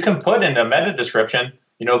 you can put in the meta description,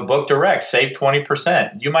 book direct, save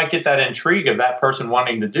 20%. You might get that intrigue of that person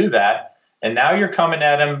wanting to do that. And now you're coming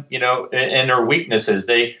at them, in their weaknesses.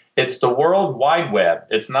 It's the World Wide Web.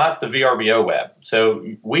 It's not the VRBO web. So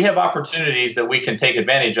we have opportunities that we can take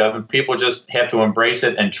advantage of, and people just have to embrace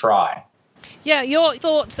it and try. Yeah, your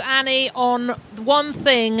thoughts, Annie, on one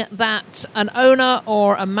thing that an owner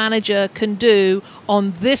or a manager can do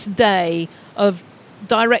on this day of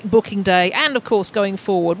direct booking day, and of course going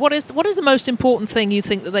forward. What is the most important thing you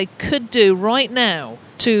think that they could do right now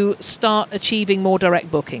to start achieving more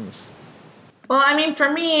direct bookings? Well, I mean, for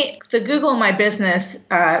me, the Google My Business,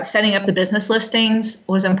 setting up the business listings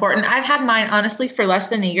was important. I've had mine, honestly, for less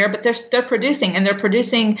than a year, but they're producing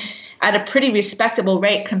at a pretty respectable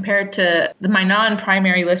rate compared to my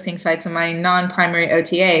non-primary listing sites and my non-primary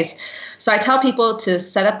OTAs. So I tell people to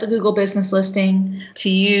set up the Google business listing, to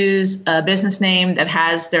use a business name that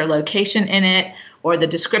has their location in it, or the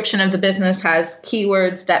description of the business has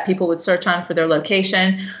keywords that people would search on for their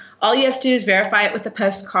location. All you have to do is verify it with a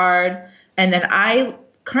postcard. And then I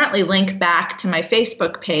currently link back to my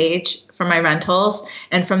Facebook page for my rentals.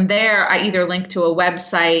 And from there, I either link to a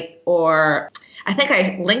website, or I think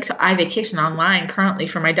I link to iVacation Online currently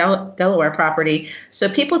for my Delaware property. So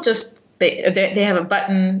people just, they have a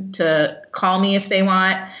button to call me if they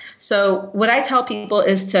want. So what I tell people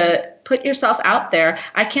is to put yourself out there.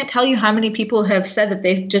 I can't tell you how many people have said that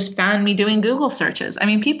they've just found me doing Google searches. I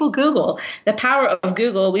mean, people Google. The power of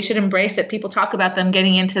Google, we should embrace it. People talk about them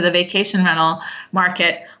getting into the vacation rental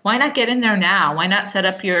market. Why not get in there now? Why not set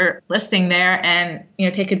up your listing there and,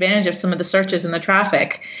 take advantage of some of the searches and the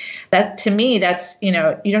traffic? That, to me, that's, you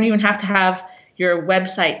don't even have to have your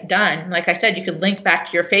website done. Like I said, you could link back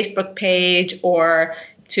to your Facebook page or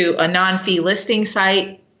to a non-fee listing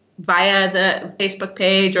site via the Facebook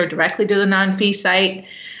page, or directly to the non-fee site.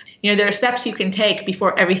 There are steps you can take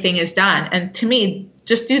before everything is done. And to me,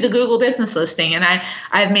 just do the Google business listing. And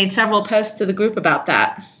I've made several posts to the group about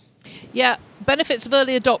that. Yeah, benefits of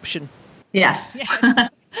early adoption. Yes.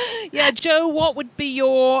 Yeah, Joe, what would be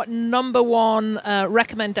your number one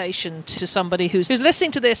recommendation to somebody who's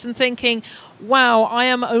listening to this and thinking, wow, I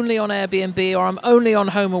am only on Airbnb, or I'm only on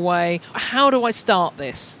HomeAway. How do I start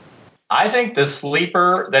this? I think the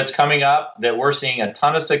sleeper that's coming up that we're seeing a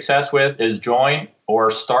ton of success with is join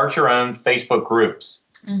or start your own Facebook groups.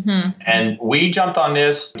 Mm-hmm. And we jumped on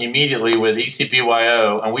this immediately with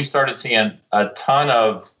ECBYO, and we started seeing a ton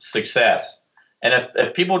of success. And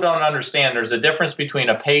if people don't understand, there's a difference between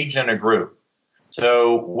a page and a group.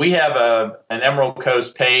 So we have an Emerald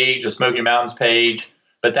Coast page, a Smoky Mountains page,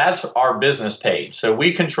 but that's our business page. So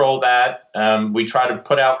we control that. We try to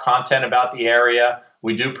put out content about the area.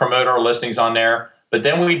 We do promote our listings on there, but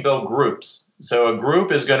then we build groups. So a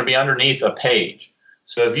group is going to be underneath a page.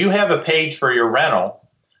 So if you have a page for your rental,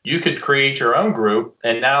 you could create your own group,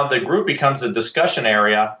 and now the group becomes a discussion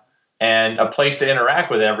area and a place to interact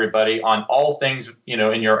with everybody on all things,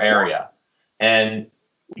 in your area. And,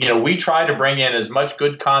 we try to bring in as much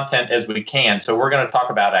good content as we can. So we're going to talk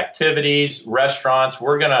about activities, restaurants.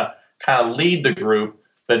 We're going to kind of lead the group.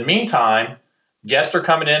 But meantime, guests are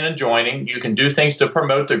coming in and joining. You can do things to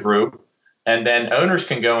promote the group, and then owners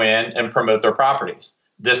can go in and promote their properties.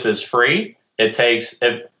 This is free. It takes,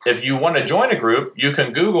 if you want to join a group, you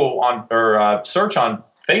can Google or search on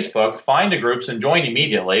Facebook, find the groups and join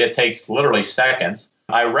immediately. It takes literally seconds.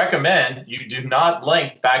 I recommend you do not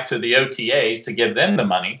link back to the OTAs to give them the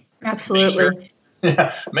money. Absolutely.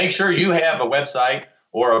 Make sure you have a website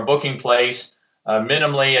or a booking place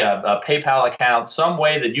minimally a PayPal account, some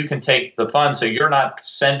way that you can take the funds so you're not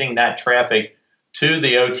sending that traffic to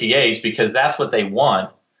the OTAs because that's what they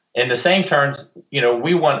want. In the same terms,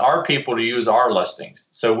 we want our people to use our listings.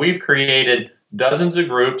 So we've created dozens of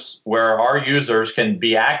groups where our users can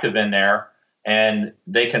be active in there and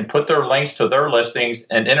they can put their links to their listings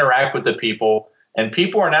and interact with the people. And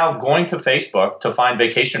people are now going to Facebook to find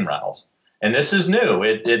vacation rentals. And this is new.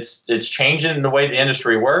 It's changing the way the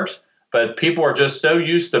industry works. But people are just so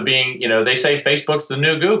used to being, they say Facebook's the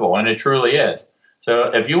new Google, and it truly is.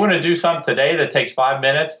 So if you want to do something today that takes 5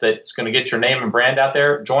 minutes that's going to get your name and brand out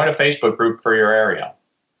there, join a Facebook group for your area.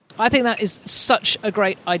 I think that is such a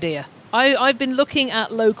great idea. I've been looking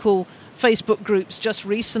at local Facebook groups just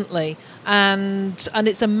recently, and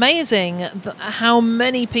it's amazing how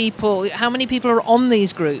many people are on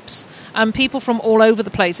these groups, and people from all over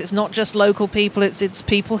the place. It's not just local people, it's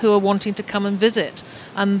people who are wanting to come and visit,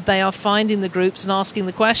 and they are finding the groups and asking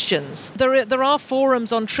the questions. There are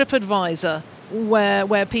forums on TripAdvisor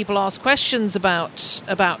where people ask questions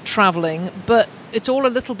about traveling, but it's all a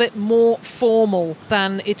little bit more formal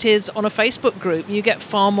than it is on a Facebook group. You get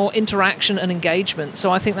far more interaction and engagement.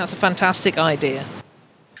 So I think that's a fantastic idea.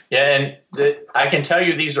 Yeah, and I can tell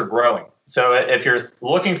you these are growing. So if you're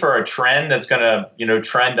looking for a trend that's going to,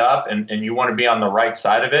 trend up and you want to be on the right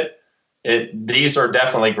side of it, these are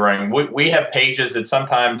definitely growing. We have pages that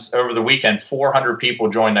sometimes over the weekend, 400 people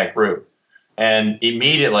join that group. And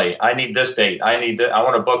immediately, I need this date. I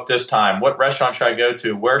want to book this time. What restaurant should I go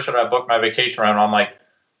to? Where should I book my vacation rental? I'm like,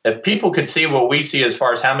 if people could see what we see as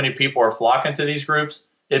far as how many people are flocking to these groups,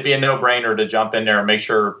 it'd be a no-brainer to jump in there and make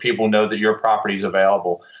sure people know that your property is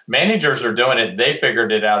available. Managers are doing it. They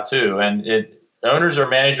figured it out too. And owners or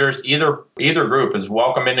managers, either group is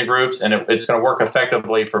welcome in the groups, and it's going to work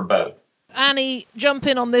effectively for both. Annie, jump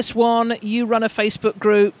in on this one. You run a Facebook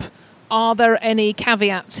group. Are there any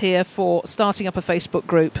caveats here for starting up a Facebook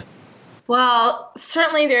group? Well,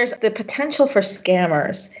 certainly there's the potential for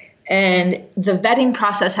scammers, and the vetting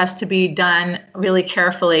process has to be done really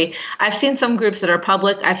carefully. I've seen some groups that are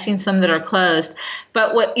public. I've seen some that are closed.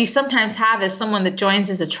 But what you sometimes have is someone that joins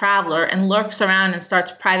as a traveler and lurks around and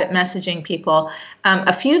starts private messaging people.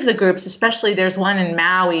 A few of the groups, especially there's one in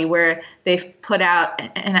Maui where they've put out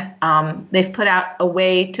a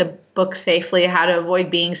way to book safely, how to avoid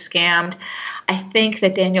being scammed. I think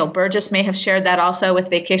that Daniel Burgess may have shared that also with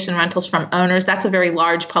Vacation Rentals from Owners. That's a very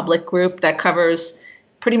large public group that covers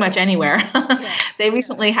pretty much anywhere. Yeah. They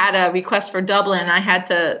recently had a request for Dublin. I had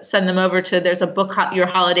to send them over to, there's a Book Your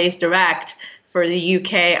Holidays Direct for the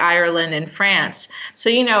UK, Ireland, and France. So,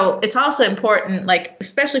 it's also important,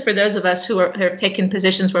 especially for those of us who have taken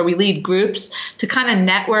positions where we lead groups, to kind of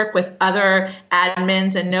network with other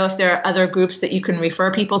admins and know if there are other groups that you can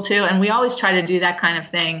refer people to. And we always try to do that kind of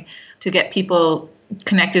thing to get people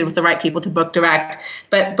connected with the right people to book direct.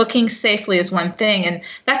 But booking safely is one thing. And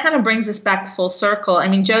that kind of brings us back full circle. I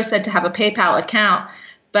mean, Joe said to have a PayPal account,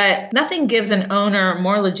 but nothing gives an owner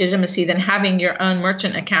more legitimacy than having your own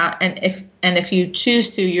merchant account. And if you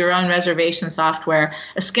choose to, your own reservation software,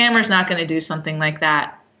 a scammer's not going to do something like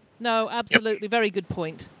that. No, absolutely. Yep. Very good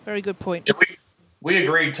point. Very good point. Yeah, we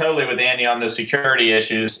agree totally with Andy on the security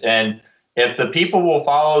issues. And if the people will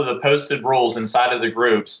follow the posted rules inside of the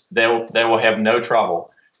groups, they will have no trouble.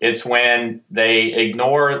 It's when they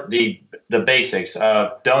ignore the basics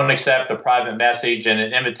of don't accept a private message and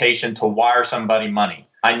an invitation to wire somebody money.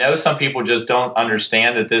 I know some people just don't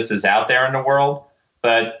understand that this is out there in the world,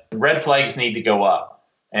 but red flags need to go up.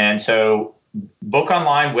 And so book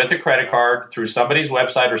online with a credit card through somebody's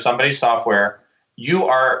website or somebody's software. You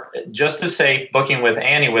are just as safe booking with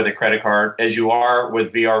Annie with a credit card as you are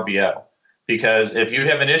with VRBO. Because if you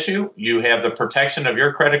have an issue, you have the protection of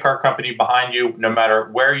your credit card company behind you no matter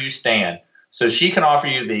where you stand. So she can offer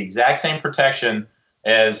you the exact same protection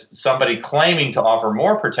as somebody claiming to offer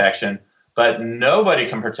more protection, but nobody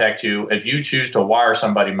can protect you if you choose to wire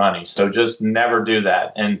somebody money. So just never do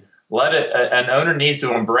that. And an owner needs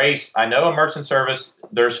to embrace, I know a merchant service,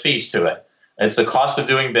 there's fees to it. It's the cost of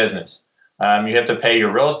doing business. You have to pay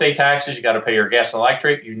your real estate taxes. You got to pay your gas and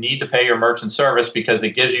electric. You need to pay your merchant service because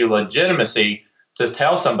it gives you legitimacy to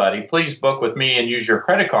tell somebody, please book with me and use your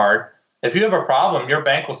credit card. If you have a problem, your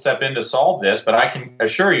bank will step in to solve this, but I can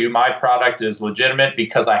assure you my product is legitimate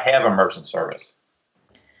because I have a merchant service.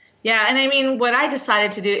 Yeah. And I mean, what I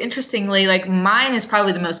decided to do, interestingly, like mine is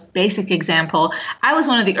probably the most basic example. I was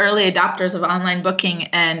one of the early adopters of online booking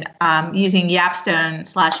and using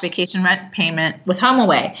Yapstone/vacation rent payment with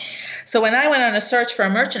HomeAway. So when I went on a search for a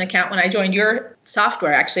merchant account, when I joined your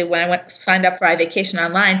software, actually, when I signed up for iVacation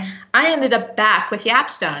Online, I ended up back with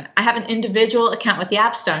Yapstone. I have an individual account with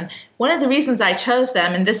Yapstone. One of the reasons I chose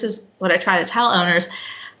them, and this is what I try to tell owners,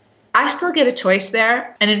 I still get a choice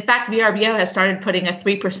there. And in fact, VRBO has started putting a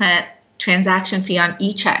 3% transaction fee on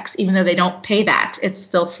e-checks, even though they don't pay that. It's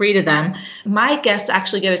still free to them. My guests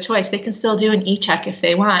actually get a choice. They can still do an e-check if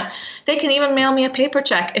they want. They can even mail me a paper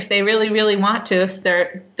check if they really, really want to. If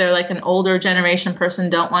they're like an older generation person,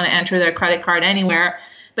 don't want to enter their credit card anywhere.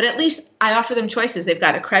 But at least I offer them choices. They've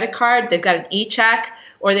got a credit card, they've got an e-check,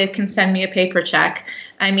 or they can send me a paper check.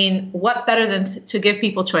 I mean, what better than to give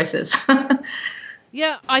people choices?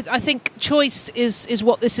 Yeah, I think choice is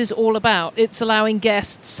what this is all about. It's allowing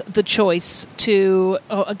guests the choice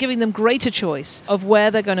or giving them greater choice of where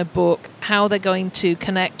they're going to book, how they're going to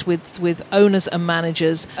connect with owners and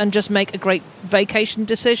managers, and just make a great vacation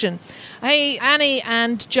decision. Hey, Annie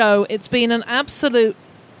and Joe, it's been an absolute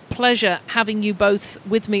pleasure having you both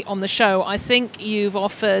with me on the show. I think you've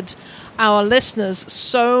offered our listeners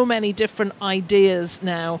so many different ideas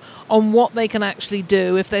now on what they can actually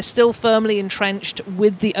do if they're still firmly entrenched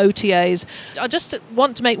with the OTAs. I just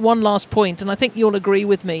want to make one last point, and I think you'll agree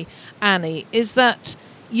with me, Annie, is that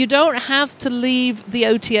you don't have to leave the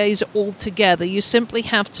OTAs altogether. You simply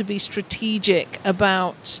have to be strategic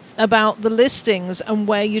about the listings and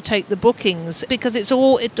where you take the bookings, because it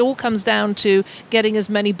all comes down to getting as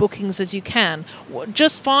many bookings as you can.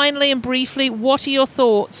 Just finally and briefly, what are your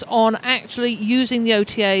thoughts on actually using the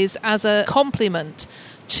OTAs as a complement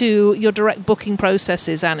to your direct booking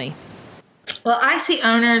processes, Annie? Well, I see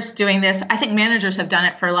owners doing this. I think managers have done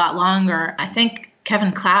it for a lot longer. I think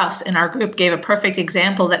Kevin Klaus in our group gave a perfect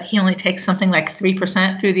example that he only takes something like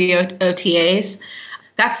 3% through the OTAs.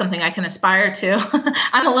 That's something I can aspire to.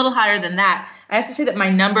 I'm a little higher than that. I have to say that my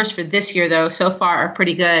numbers for this year, though, so far are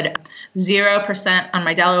pretty good. 0% on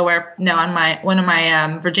my one of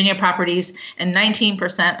my Virginia properties, and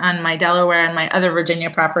 19% on my Delaware and my other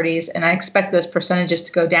Virginia properties. And I expect those percentages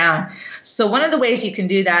to go down. So one of the ways you can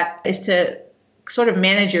do that is to sort of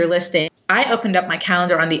manage your listing. I opened up my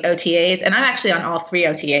calendar on the OTAs, and I'm actually on all 3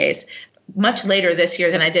 OTAs much later this year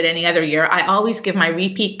than I did any other year. I always give my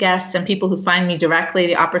repeat guests and people who find me directly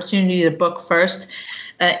the opportunity to book first,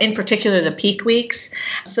 in particular the peak weeks.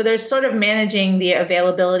 So there's sort of managing the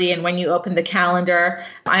availability and when you open the calendar.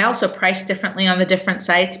 I also price differently on the different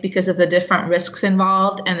sites because of the different risks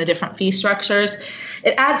involved and the different fee structures.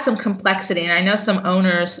 It adds some complexity, and I know some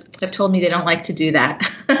owners have told me they don't like to do that.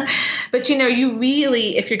 But you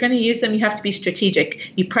really, if you're going to use them, you have to be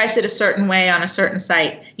strategic. You price it a certain way on a certain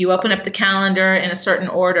site. You open up the calendar in a certain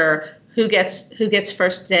order. Who gets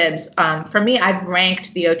first dibs? For me, I've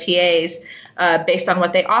ranked the OTAs based on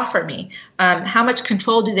what they offer me. How much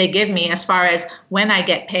control do they give me as far as when I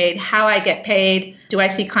get paid, how I get paid? Do I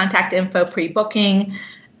see contact info pre-booking?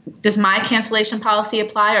 Does my cancellation policy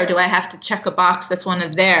apply, or do I have to check a box that's one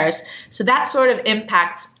of theirs? So that sort of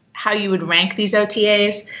impacts how you would rank these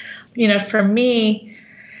OTAs. For me,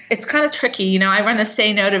 it's kind of tricky. I run a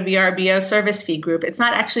Say No to VRBO service fee group. It's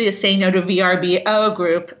not actually a Say No to VRBO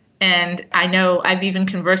group. And I know I've even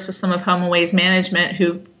conversed with some of HomeAway's management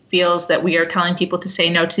who feels that we are telling people to say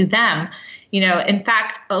no to them. In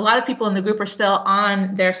fact, a lot of people in the group are still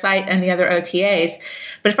on their site and the other OTAs.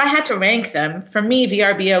 But if I had to rank them, for me,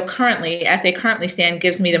 VRBO currently, as they currently stand,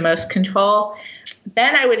 gives me the most control.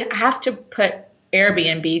 Then I would have to put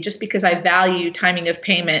Airbnb, just because I value timing of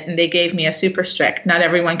payment, and they gave me a super strict. Not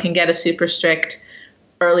everyone can get a super strict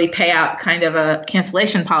early payout kind of a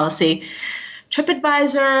cancellation policy.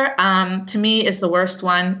 TripAdvisor, to me, is the worst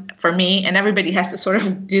one for me, and everybody has to sort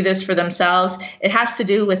of do this for themselves. It has to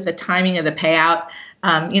do with the timing of the payout.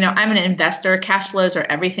 I'm an investor. Cash flows are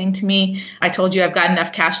everything to me. I told you I've got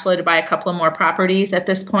enough cash flow to buy a couple of more properties at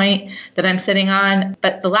this point that I'm sitting on.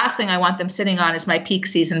 But the last thing I want them sitting on is my peak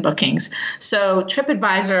season bookings. So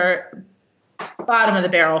TripAdvisor, bottom of the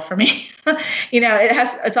barrel for me.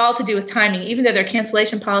 It's all to do with timing, even though their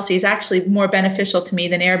cancellation policy is actually more beneficial to me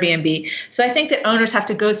than Airbnb. So I think that owners have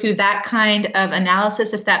to go through that kind of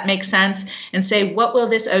analysis, if that makes sense, and say, what will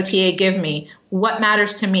this OTA give me? What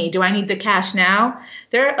matters to me? Do I need the cash now?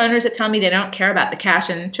 There are owners that tell me they don't care about the cash,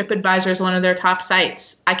 and TripAdvisor is one of their top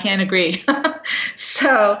sites. I can't agree.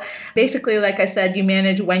 So basically, like I said, you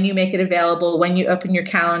manage when you make it available, when you open your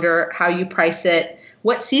calendar, how you price it,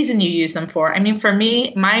 what season you use them for. I mean, for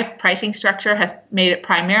me, my pricing structure has made it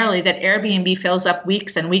primarily that Airbnb fills up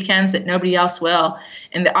weeks and weekends that nobody else will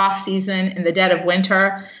in the off season, in the dead of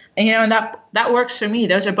winter. And, and that works for me.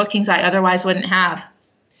 Those are bookings I otherwise wouldn't have.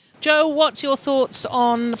 Joe, what's your thoughts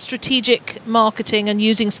on strategic marketing and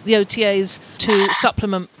using the OTAs to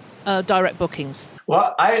supplement direct bookings?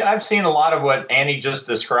 Well, I've seen a lot of what Annie just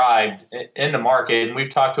described in the market, and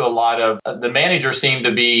we've talked to a lot of the managers seem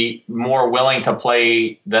to be more willing to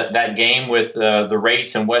play that game with the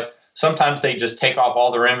rates and what sometimes they just take off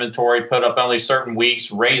all their inventory, put up only certain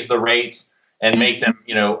weeks, raise the rates, and make them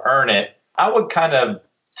earn it. I would kind of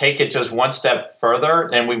take it just one step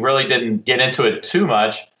further, and we really didn't get into it too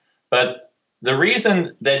much. But the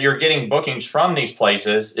reason that you're getting bookings from these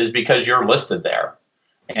places is because you're listed there.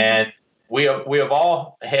 And we have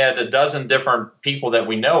all had a dozen different people that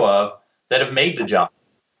we know of that have made the jump.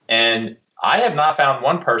 And I have not found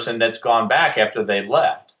one person that's gone back after they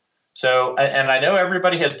left. So, and I know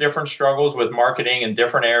everybody has different struggles with marketing in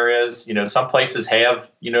different areas. Some places have,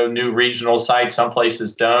 new regional sites, some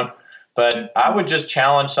places don't. But I would just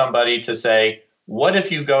challenge somebody to say, what if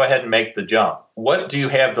you go ahead and make the jump? What do you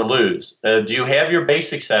have to lose? Do you have your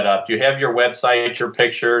basics set up? Do you have your website, your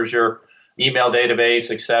pictures, your email database,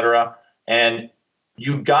 et cetera? And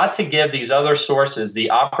you've got to give these other sources the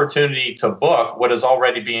opportunity to book what is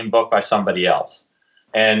already being booked by somebody else.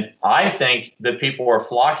 And I think that people are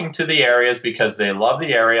flocking to the areas because they love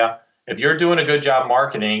the area. If you're doing a good job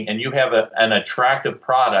marketing and you have an attractive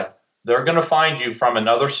product, they're going to find you from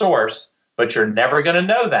another source, but you're never going to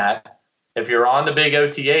know that if you're on the big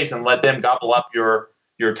OTAs and let them gobble up your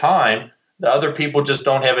time. The other people just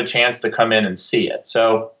don't have a chance to come in and see it.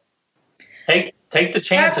 So take the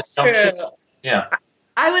chance. That's true. Yeah,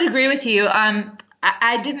 I would agree with you.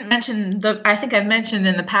 I didn't mention I think I've mentioned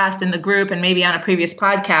in the past in the group and maybe on a previous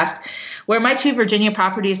podcast where my 2 Virginia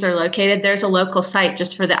properties are located. There's a local site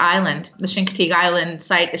just for the island. The Chincoteague Island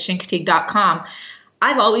site is chincoteague.com.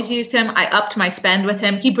 I've always used him. I upped my spend with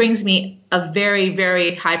him. He brings me a very,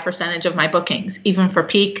 very high percentage of my bookings, even for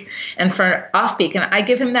peak and for off peak. And I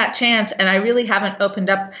give him that chance. And I really haven't opened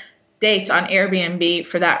up dates on Airbnb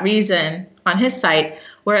for that reason on his site.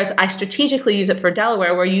 Whereas I strategically use it for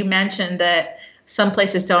Delaware, where you mentioned that some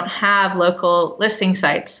places don't have local listing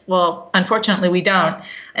sites. Well, unfortunately, we don't.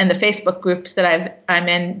 And the Facebook groups that I'm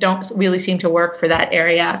in don't really seem to work for that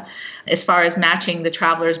area as far as matching the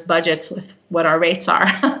travelers' budgets with what our rates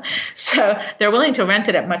are. So they're willing to rent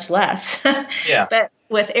it at much less. Yeah. But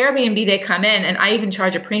with Airbnb, they come in, and I even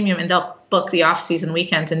charge a premium, and they'll book the off-season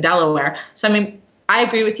weekends in Delaware. So, I mean, I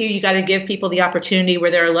agree with you. You got to give people the opportunity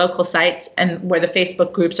where there are local sites and where the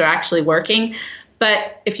Facebook groups are actually working.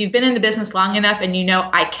 But if you've been in the business long enough and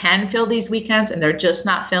I can fill these weekends and they're just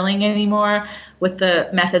not filling anymore with the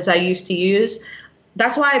methods I used to use,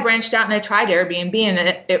 that's why I branched out and I tried Airbnb,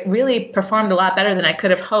 and it really performed a lot better than I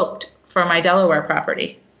could have hoped for my Delaware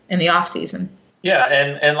property in the off season. Yeah,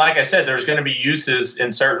 and like I said, there's going to be uses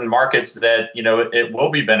in certain markets that it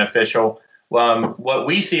will be beneficial. What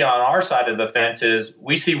we see on our side of the fence is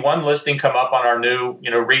we see one listing come up on our new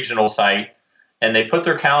regional site, and they put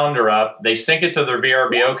their calendar up, they sync it to their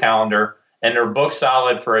VRBO calendar, and they're booked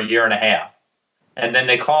solid for a year and a half. And then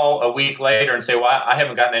they call a week later and say, well, I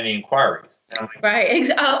haven't gotten any inquiries. Right.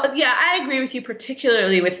 Yeah, I agree with you,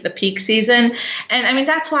 particularly with the peak season. And I mean,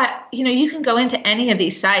 that's why, you can go into any of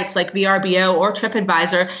these sites like VRBO or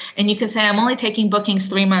TripAdvisor, and you can say, I'm only taking bookings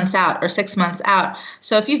 3 months out or 6 months out.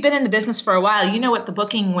 So if you've been in the business for a while, you know what the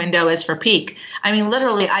booking window is for peak. I mean,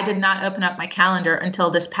 literally, I did not open up my calendar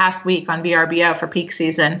until this past week on VRBO for peak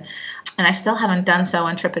season. And I still haven't done so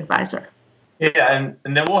on TripAdvisor. Yeah,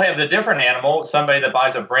 and then we'll have the different animal, somebody that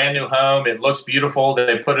buys a brand new home, it looks beautiful,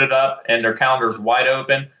 they put it up and their calendar's wide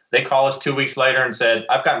open. They call us 2 weeks later and said,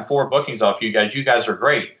 I've gotten 4 bookings off you guys. You guys are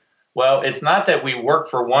great. Well, it's not that we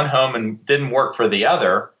worked for one home and didn't work for the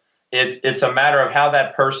other. It's a matter of how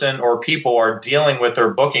that person or people are dealing with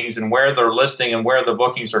their bookings and where they're listing and where the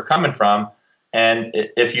bookings are coming from. And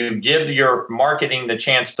if you give your marketing the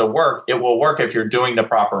chance to work, it will work if you're doing the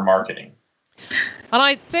proper marketing. And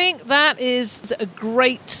I think that is a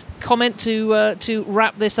great comment to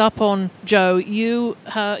wrap this up on, Joe. You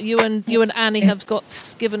and Annie have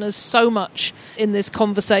given us so much in this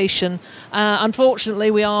conversation. Unfortunately,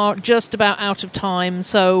 we are just about out of time,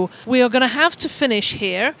 so we are going to have to finish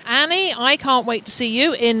here. Annie, I can't wait to see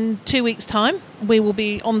you in 2 weeks' time. We will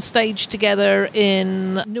be on stage together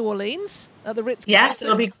in New Orleans at the Ritz. Yes,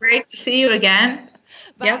 it'll be great to see you again.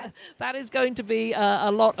 That is going to be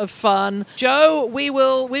a lot of fun. Joe, we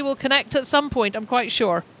will connect at some point, I'm quite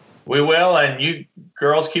sure. We will, and you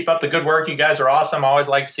girls keep up the good work. You guys are awesome. I always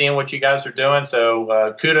like seeing what you guys are doing.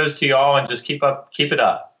 So kudos to y'all, and just keep it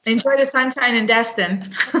up. Enjoy the sunshine in Destin.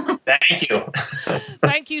 Thank you.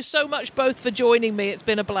 Thank you so much both for joining me. It's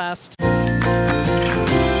been a blast.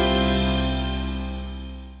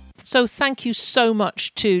 So thank you so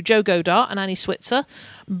much to Joe Godart and Annie Switzer,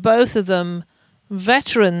 both of them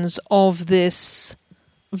veterans of this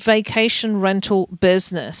vacation rental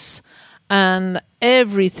business. And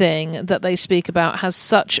everything that they speak about has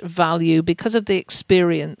such value because of the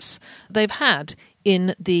experience they've had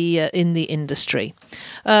in the industry.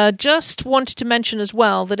 Just wanted to mention as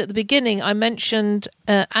well that at the beginning I mentioned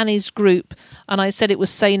Annie's group, and I said it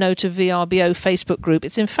was Say No to VRBO Facebook group.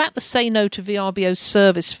 It's in fact the Say No to VRBO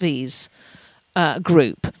service fees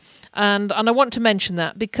group. And I want to mention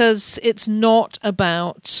that because it's not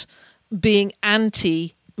about being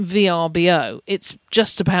anti-VRBO. It's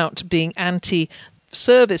just about being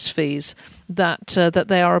anti-service fees that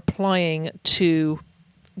they are applying to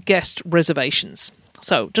guest reservations.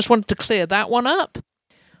 So just wanted to clear that one up.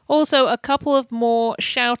 Also, a couple of more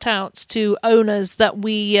shout-outs to owners that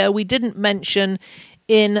we didn't mention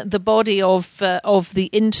in the body of the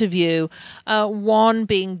interview. One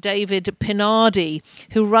being David Pinardi,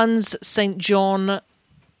 who runs St. John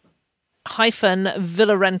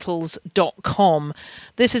villarentals.com.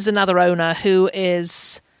 This is another owner who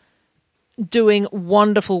is doing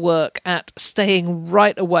wonderful work at staying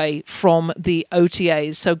right away from the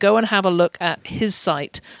OTAs. So go and have a look at his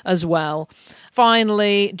site as well.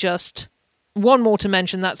 Finally, just one more to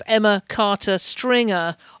mention. That's Emma Carter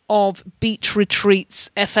Stringer of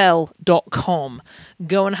beachretreatsfl.com.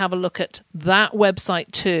 Go and have a look at that website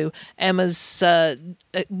too. Emma's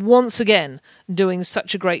once again doing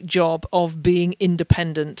such a great job of being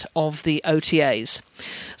independent of the OTAs.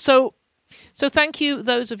 So thank you,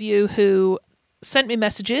 those of you who sent me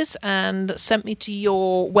messages and sent me to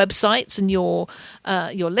your websites and your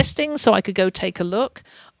listings so I could go take a look.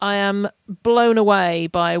 I am blown away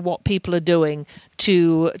by what people are doing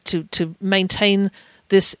to maintain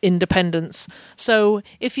this independence. So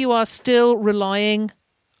if you are still relying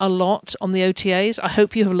a lot on the OTAs, I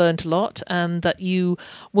hope you have learned a lot and that you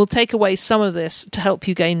will take away some of this to help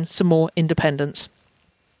you gain some more independence.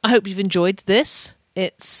 I hope you've enjoyed this.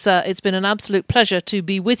 It's been an absolute pleasure to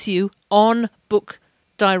be with you on Book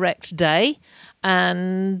Direct Day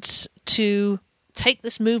and to take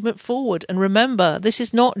this movement forward. And remember, this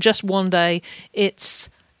is not just one day, it's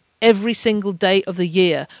every single day of the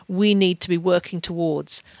year. We need to be working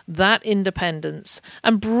towards that independence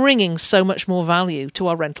and bringing so much more value to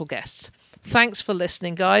our rental guests. Thanks for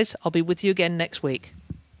listening, guys. I'll be with you again next week.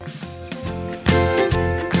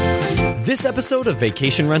 This episode of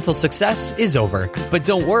Vacation Rental Success is over, but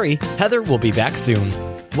don't worry, Heather will be back soon.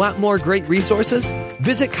 Want more great resources?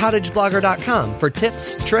 Visit cottageblogger.com for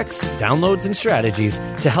tips, tricks, downloads, and strategies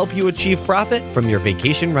to help you achieve profit from your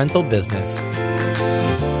vacation rental business.